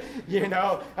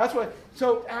 That's what.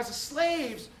 So as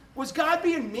slaves, was God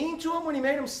being mean to them when he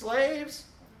made them slaves?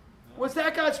 Was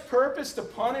that God's purpose to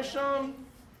punish them?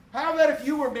 How about if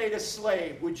you were made a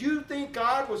slave? Would you think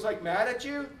God was mad at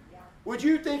you? Yeah. Would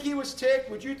you think he was ticked?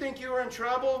 Would you think you were in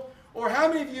trouble? Or how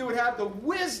many of you would have the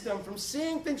wisdom from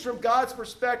seeing things from God's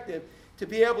perspective to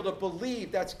be able to believe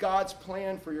that's God's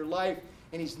plan for your life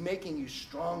and he's making you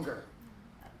stronger?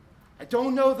 I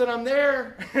don't know that I'm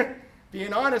there,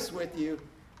 being honest with you,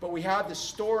 but we have the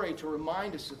story to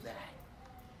remind us of that.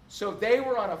 So they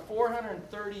were on a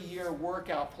 430-year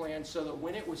workout plan so that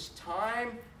when it was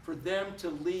time for them to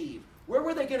leave, where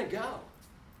were they going to go?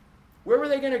 Where were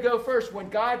they going to go first? When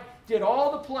God did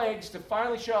all the plagues to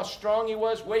finally show how strong he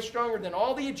was, way stronger than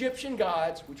all the Egyptian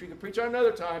gods, which we could preach on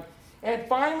another time, and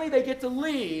finally they get to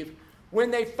leave. When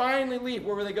they finally leave,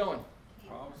 where were they going?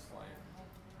 Promised land.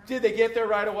 Did they get there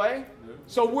right away? No.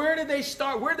 So where did they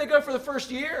start? Where did they go for the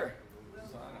first year?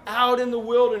 Out in the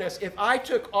wilderness. If I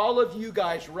took all of you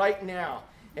guys right now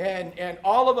and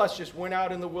all of us just went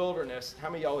out in the wilderness, how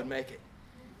many of y'all would make it?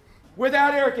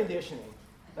 Without air conditioning.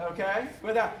 Okay?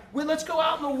 Let's go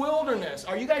out in the wilderness.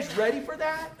 Are you guys ready for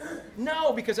that?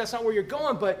 No, because that's not where you're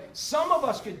going, but some of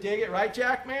us could dig it, right,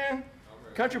 Jack, man?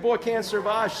 Country boy can't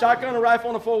survive. Shotgun, a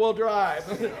rifle, and a four-wheel drive.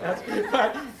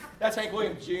 That's Hank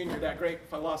Williams Jr., that great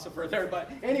philosopher there. But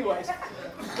anyways,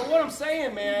 but what I'm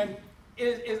saying, man,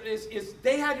 is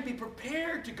they had to be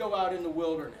prepared to go out in the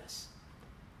wilderness.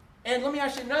 And let me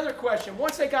ask you another question.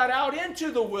 Once they got out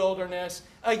into the wilderness,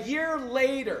 a year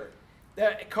later,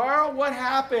 Carl, what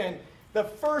happened the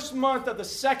first month of the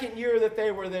second year that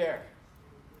they were there?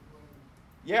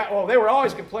 Yeah, well, they were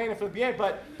always complaining from the beginning,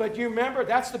 but you remember,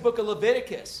 that's the book of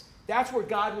Leviticus. That's where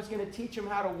God was going to teach them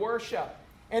how to worship.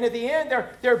 And at the end,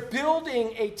 they're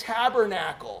building a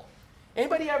tabernacle.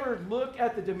 Anybody ever look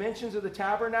at the dimensions of the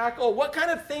tabernacle? What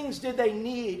kind of things did they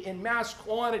need in mass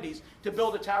quantities to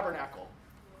build a tabernacle?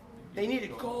 They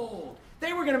needed gold.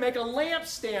 They were going to make a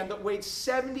lampstand that weighed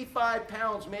 75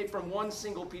 pounds made from one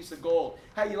single piece of gold.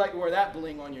 How do you like to wear that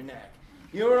bling on your neck?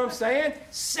 You know what I'm saying?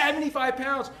 75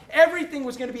 pounds. Everything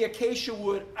was going to be acacia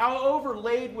wood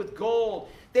overlaid with gold.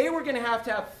 They were going to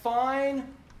have fine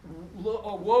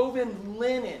woven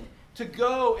linen to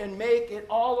go and make it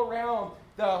all around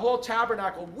the whole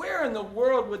tabernacle. Where in the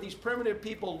world would these primitive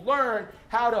people learn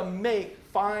how to make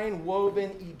fine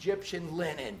woven Egyptian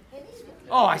linen?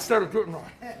 Oh, I started doing wrong.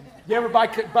 You ever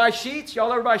buy sheets?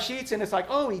 Y'all ever buy sheets? And it's like,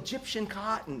 oh, Egyptian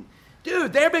cotton.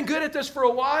 Dude, they've been good at this for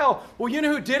a while. Well, you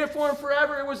know who did it for them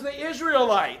forever? It was the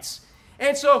Israelites.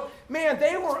 And so, man,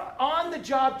 they were on the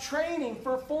job training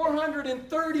for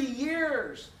 430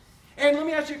 years. And let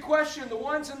me ask you a question. The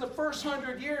ones in the first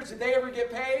 100 years, did they ever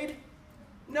get paid?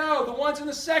 No. The ones in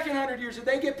the second 100 years, did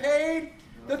they get paid?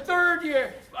 The third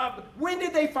year. When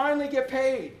did they finally get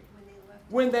paid?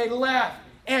 When they left.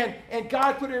 And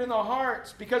God put it in the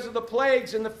hearts because of the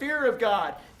plagues and the fear of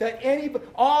God that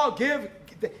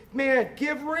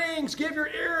give rings, give your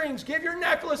earrings, give your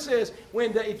necklaces.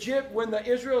 When the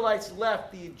Israelites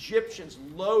left, the Egyptians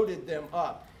loaded them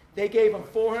up. They gave them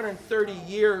 430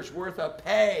 years worth of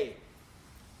pay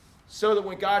so that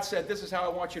when God said, this is how I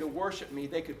want you to worship me,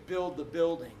 they could build the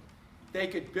building. They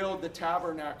could build the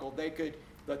tabernacle. They could,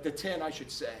 the tent, I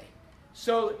should say.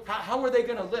 So how were they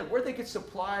going to live? Where did they get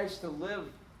supplies to live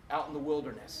out in the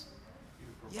wilderness?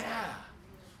 Yeah.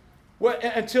 Well,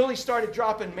 until he started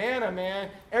dropping manna, man,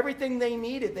 everything they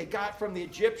needed they got from the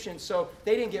Egyptians, so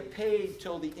they didn't get paid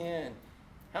till the end.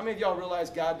 How many of y'all realize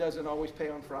God doesn't always pay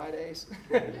on Fridays?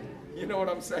 You know what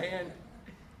I'm saying?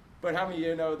 But how many of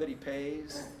you know that he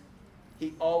pays?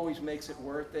 He always makes it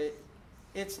worth it.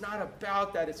 It's not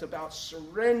about that. It's about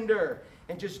surrender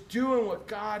and just doing what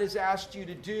God has asked you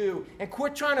to do. And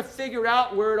quit trying to figure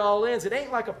out where it all ends. It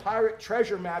ain't like a pirate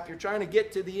treasure map you're trying to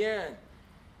get to the end.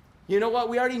 You know what?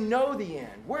 We already know the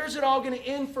end. Where's it all going to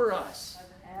end for us?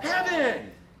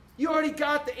 Heaven. You already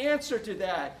got the answer to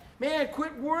that. Man,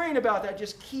 quit worrying about that.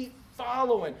 Just keep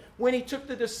following. When he took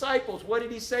the disciples, what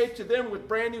did he say to them with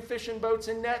brand new fishing boats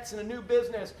and nets and a new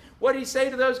business? What did he say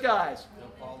to those guys?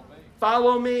 Follow me.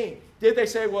 Follow me. Did they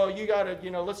say, well, you got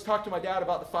to, let's talk to my dad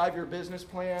about the 5-year business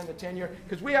plan, the 10-year?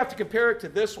 Because we have to compare it to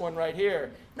this one right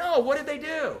here. No, what did they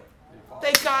do?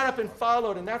 They got up and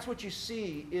followed, and that's what you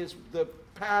see is the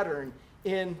pattern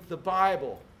in the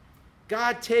Bible.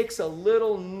 God takes a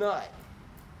little nut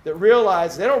that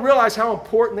they don't realize how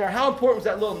important they are. How important was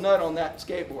that little nut on that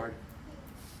skateboard?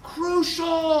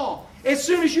 Crucial. As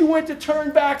soon as you went to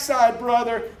turn backside,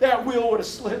 brother, that wheel would have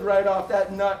slid right off.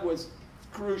 That nut was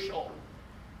crucial.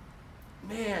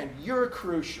 Man, you're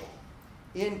crucial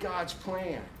in God's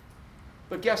plan.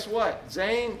 But guess what?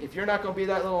 Zane, if you're not going to be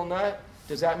that little nut,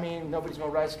 does that mean nobody's going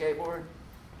to ride a skateboard?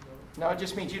 No, it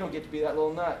just means you don't get to be that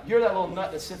little nut. You're that little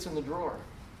nut that sits in the drawer.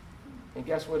 And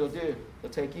guess what he'll do?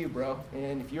 He'll take you, bro.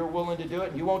 And if you're willing to do it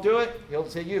and you won't do it, he'll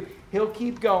take you. He'll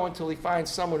keep going until he finds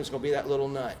someone who's going to be that little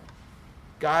nut.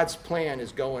 God's plan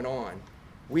is going on.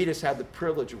 We just have the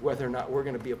privilege of whether or not we're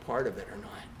going to be a part of it or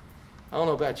not. I don't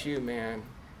know about you, man.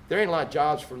 There ain't a lot of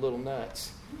jobs for little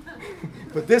nuts.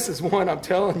 But this is one I'm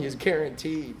telling you is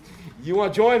guaranteed. You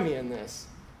want to join me in this?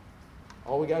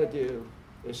 All we got to do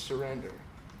is surrender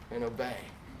and obey.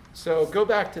 So go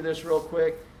back to this real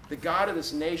quick. The God of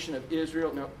this nation of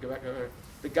Israel, go back.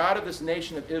 The God of this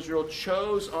nation of Israel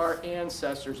chose our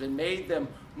ancestors and made them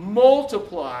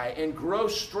multiply and grow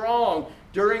strong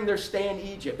during their stay in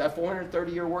Egypt. That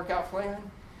 430-year workout plan.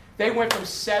 They went from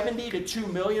 70 to 2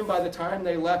 million by the time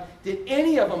they left. Did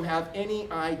any of them have any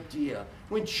idea?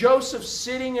 When Joseph's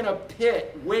sitting in a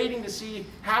pit waiting to see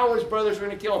how his brothers were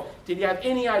going to kill him, did he have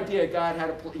any idea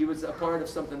he was a part of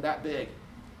something that big?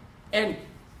 And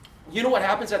you know what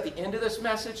happens at the end of this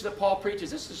message that Paul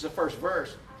preaches? This is the first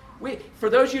verse. For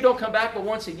those of you who don't come back but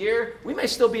once a year, we may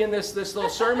still be in this little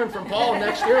sermon from Paul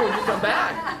next year when you come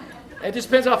back. It just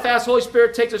depends how fast the Holy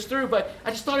Spirit takes us through, but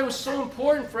I just thought it was so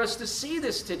important for us to see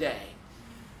this today.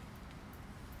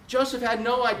 Joseph had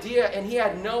no idea, and he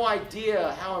had no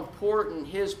idea how important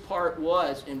his part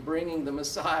was in bringing the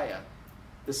Messiah,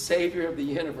 the Savior of the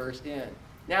universe, in.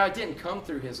 Now, it didn't come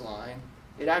through his line.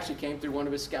 It actually came through one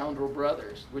of his scoundrel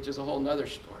brothers, which is a whole other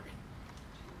story.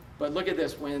 But look at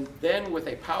this. Then with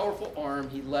a powerful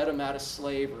arm, he led him out of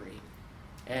slavery,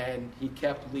 and he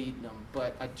kept leading them.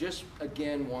 But I just,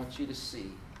 again, want you to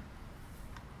see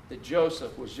that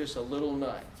Joseph was just a little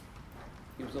nut.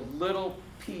 He was a little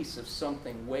piece of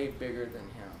something way bigger than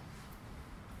him.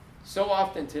 So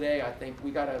often today, I think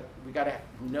we gotta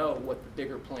know what the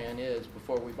bigger plan is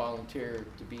before we volunteer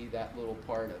to be that little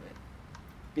part of it.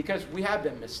 Because we have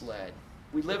been misled.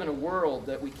 We live in a world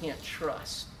that we can't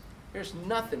trust. There's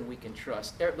nothing we can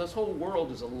trust. This whole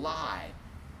world is a lie.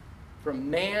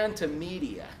 From man to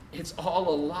media, it's all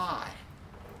a lie.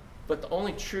 But the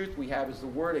only truth we have is the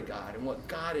Word of God and what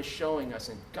God is showing us.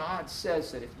 And God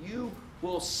says that if you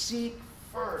will seek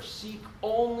first, seek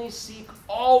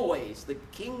always the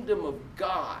kingdom of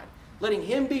God, letting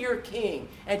Him be your king,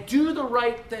 and do the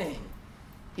right thing,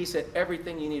 He said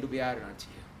everything you need will be added unto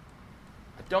you.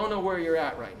 I don't know where you're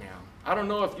at right now. I don't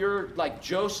know if you're like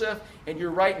Joseph and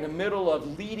you're right in the middle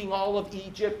of leading all of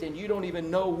Egypt and you don't even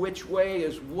know which way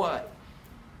is what.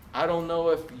 I don't know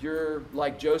if you're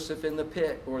like Joseph in the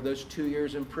pit or those 2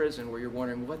 years in prison where you're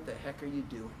wondering, what the heck are you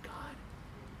doing, God?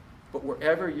 But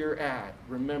wherever you're at,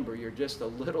 remember, you're just a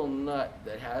little nut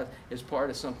that is part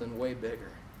of something way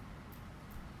bigger.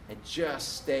 And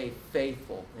just stay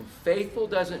faithful. And faithful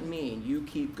doesn't mean you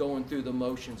keep going through the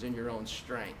motions in your own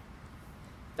strength.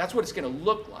 That's what it's going to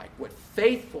look like. What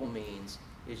faithful means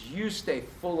is you stay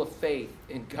full of faith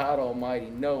in God Almighty,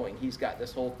 knowing He's got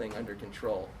this whole thing under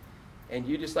control. And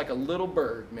you just like a little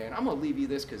bird, man. I'm going to leave you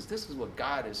this because this is what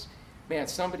God is. Man,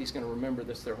 somebody's going to remember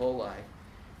this their whole life.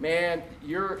 Man,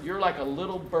 you're like a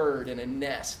little bird in a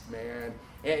nest, man.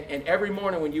 And every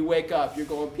morning when you wake up, you're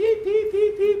going, peep, peep,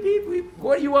 peep, peep, peep, peep.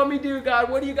 What do you want me to do, God?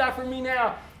 What do you got for me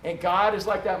now? And God is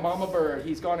like that mama bird.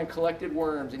 He's gone and collected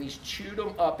worms, and he's chewed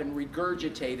them up and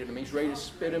regurgitated them. He's ready to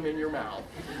spit them in your mouth.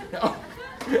 No.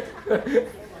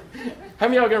 How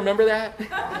many of y'all going to remember that?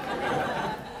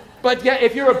 But yeah,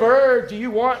 if you're a bird, do you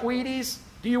want Wheaties?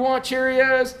 Do you want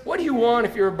Cheerios? What do you want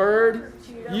if you're a bird?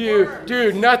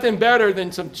 Dude, nothing better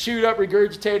than some chewed up,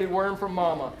 regurgitated worm from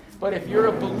mama. But if you're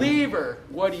a believer,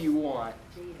 what do you want?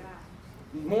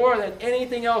 More than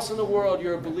anything else in the world,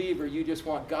 you're a believer. You just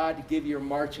want God to give you your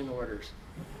marching orders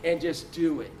and just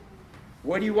do it.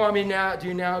 What do you want me to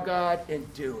do now, God?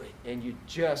 And do it. And you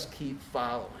just keep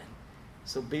following.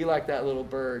 So be like that little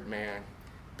bird, man.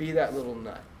 Be that little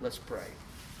nut. Let's pray.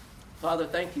 Father,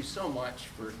 thank you so much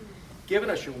for giving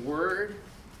us your word.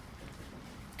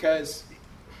 Because,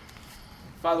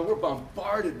 Father, we're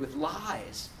bombarded with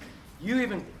lies.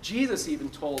 Jesus even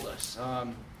told us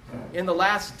in the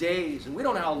last days, and we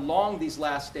don't know how long these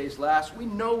last days last. We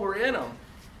know we're in them.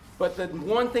 But the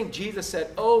one thing Jesus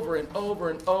said over and over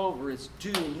and over is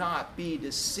do not be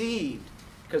deceived.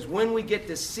 Because when we get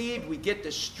deceived, we get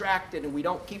distracted and we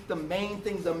don't keep the main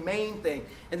thing the main thing.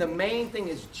 And the main thing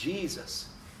is Jesus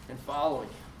and following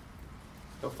him.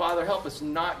 So, Father, help us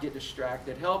not get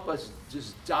distracted. Help us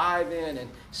just dive in and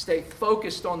stay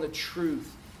focused on the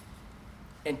truth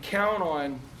and count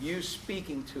on you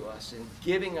speaking to us and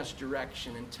giving us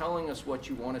direction and telling us what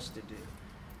you want us to do.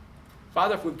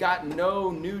 Father, if we've got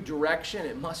no new direction,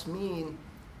 it must mean,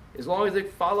 as long as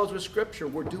it follows with Scripture,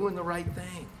 we're doing the right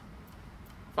thing.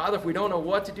 Father, if we don't know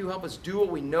what to do, help us do what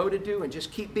we know to do and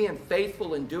just keep being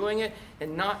faithful in doing it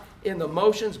and not in the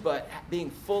motions, but being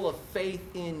full of faith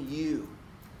in you,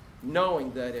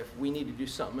 knowing that if we need to do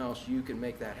something else, you can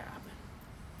make that happen.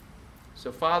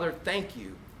 So, Father, thank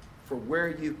you for where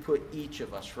you put each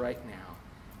of us right now.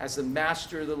 As the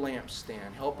master of the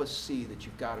lampstand, help us see that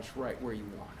you've got us right where you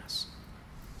want us.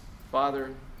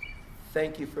 Father,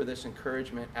 thank you for this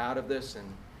encouragement out of this.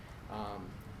 And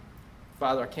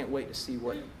Father, I can't wait to see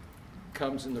what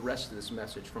comes in the rest of this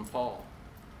message from Paul.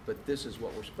 But this is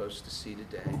what we're supposed to see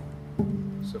today.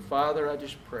 So, Father, I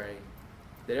just pray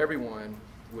that everyone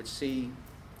would see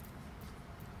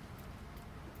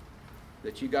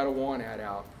that you got a want ad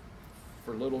out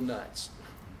for little nuts.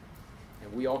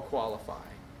 And we all qualify.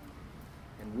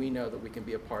 And we know that we can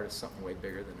be a part of something way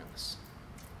bigger than us.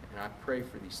 And I pray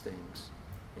for these things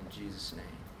in Jesus' name.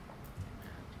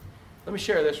 Amen. Let me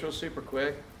share this real super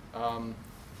quick.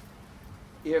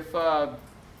 If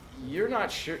you're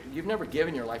not sure, you've never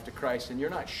given your life to Christ, and you're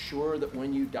not sure that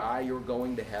when you die you're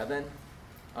going to heaven,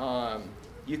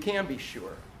 you can be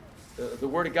sure. The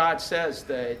Word of God says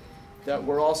that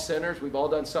we're all sinners. We've all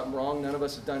done something wrong. None of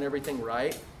us have done everything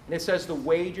right. And it says the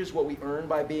wages, what we earn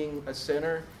by being a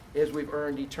sinner, is we've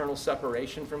earned eternal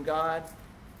separation from God.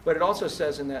 But it also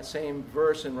says in that same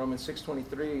verse in Romans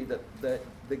 6:23 that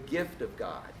the gift of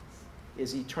God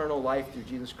is eternal life through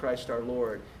Jesus Christ our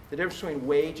Lord. The difference between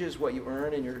wages, what you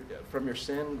earn from your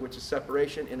sin, which is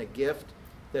separation, and a gift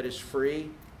that is free,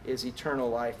 is eternal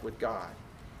life with God.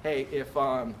 Hey, if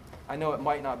I know it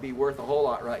might not be worth a whole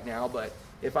lot right now, but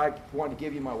if I wanted to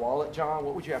give you my wallet, John,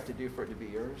 what would you have to do for it to be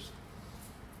yours?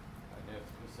 I'd have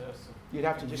to possess it. You'd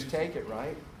have to just take it,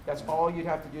 right? That's all you'd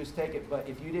have to do is take it. But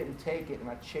if you didn't take it, and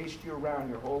I chased you around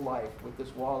your whole life with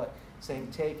this wallet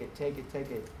saying, take it, take it,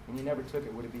 take it, and you never took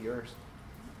it, would it be yours?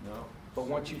 No. But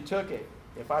once you took it,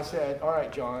 if I said, all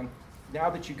right, John, now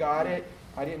that you got it,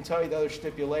 I didn't tell you the other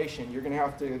stipulation. You're going to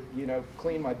have to,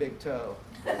 clean my big toe.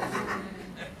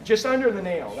 Just under the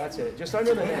nail, that's it. Just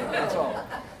under the nail, that's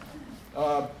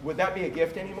all. Would that be a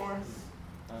gift anymore?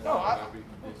 No,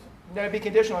 it'd be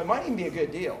conditional. It might even be a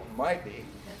good deal. It might be.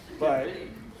 But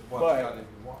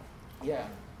yeah,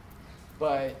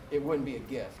 but it wouldn't be a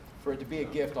gift. For it to be a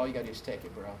gift, all you got to do is take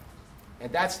it, bro.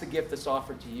 And that's the gift that's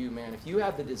offered to you, man. If you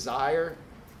have the desire,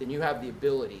 then you have the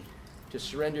ability to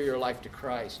surrender your life to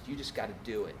Christ. You just got to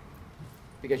do it.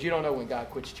 Because you don't know when God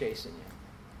quits chasing you.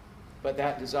 But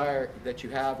that desire that you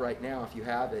have right now, if you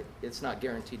have it, it's not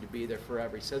guaranteed to be there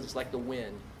forever. He says it's like the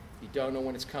wind. You don't know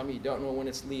when it's coming, you don't know when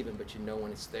it's leaving, but you know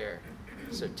when it's there.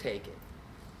 So take it.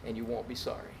 And you won't be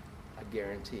sorry. I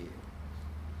guarantee you.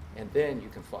 And then you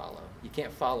can follow. You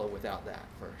can't follow without that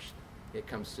first. It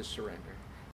comes to surrender.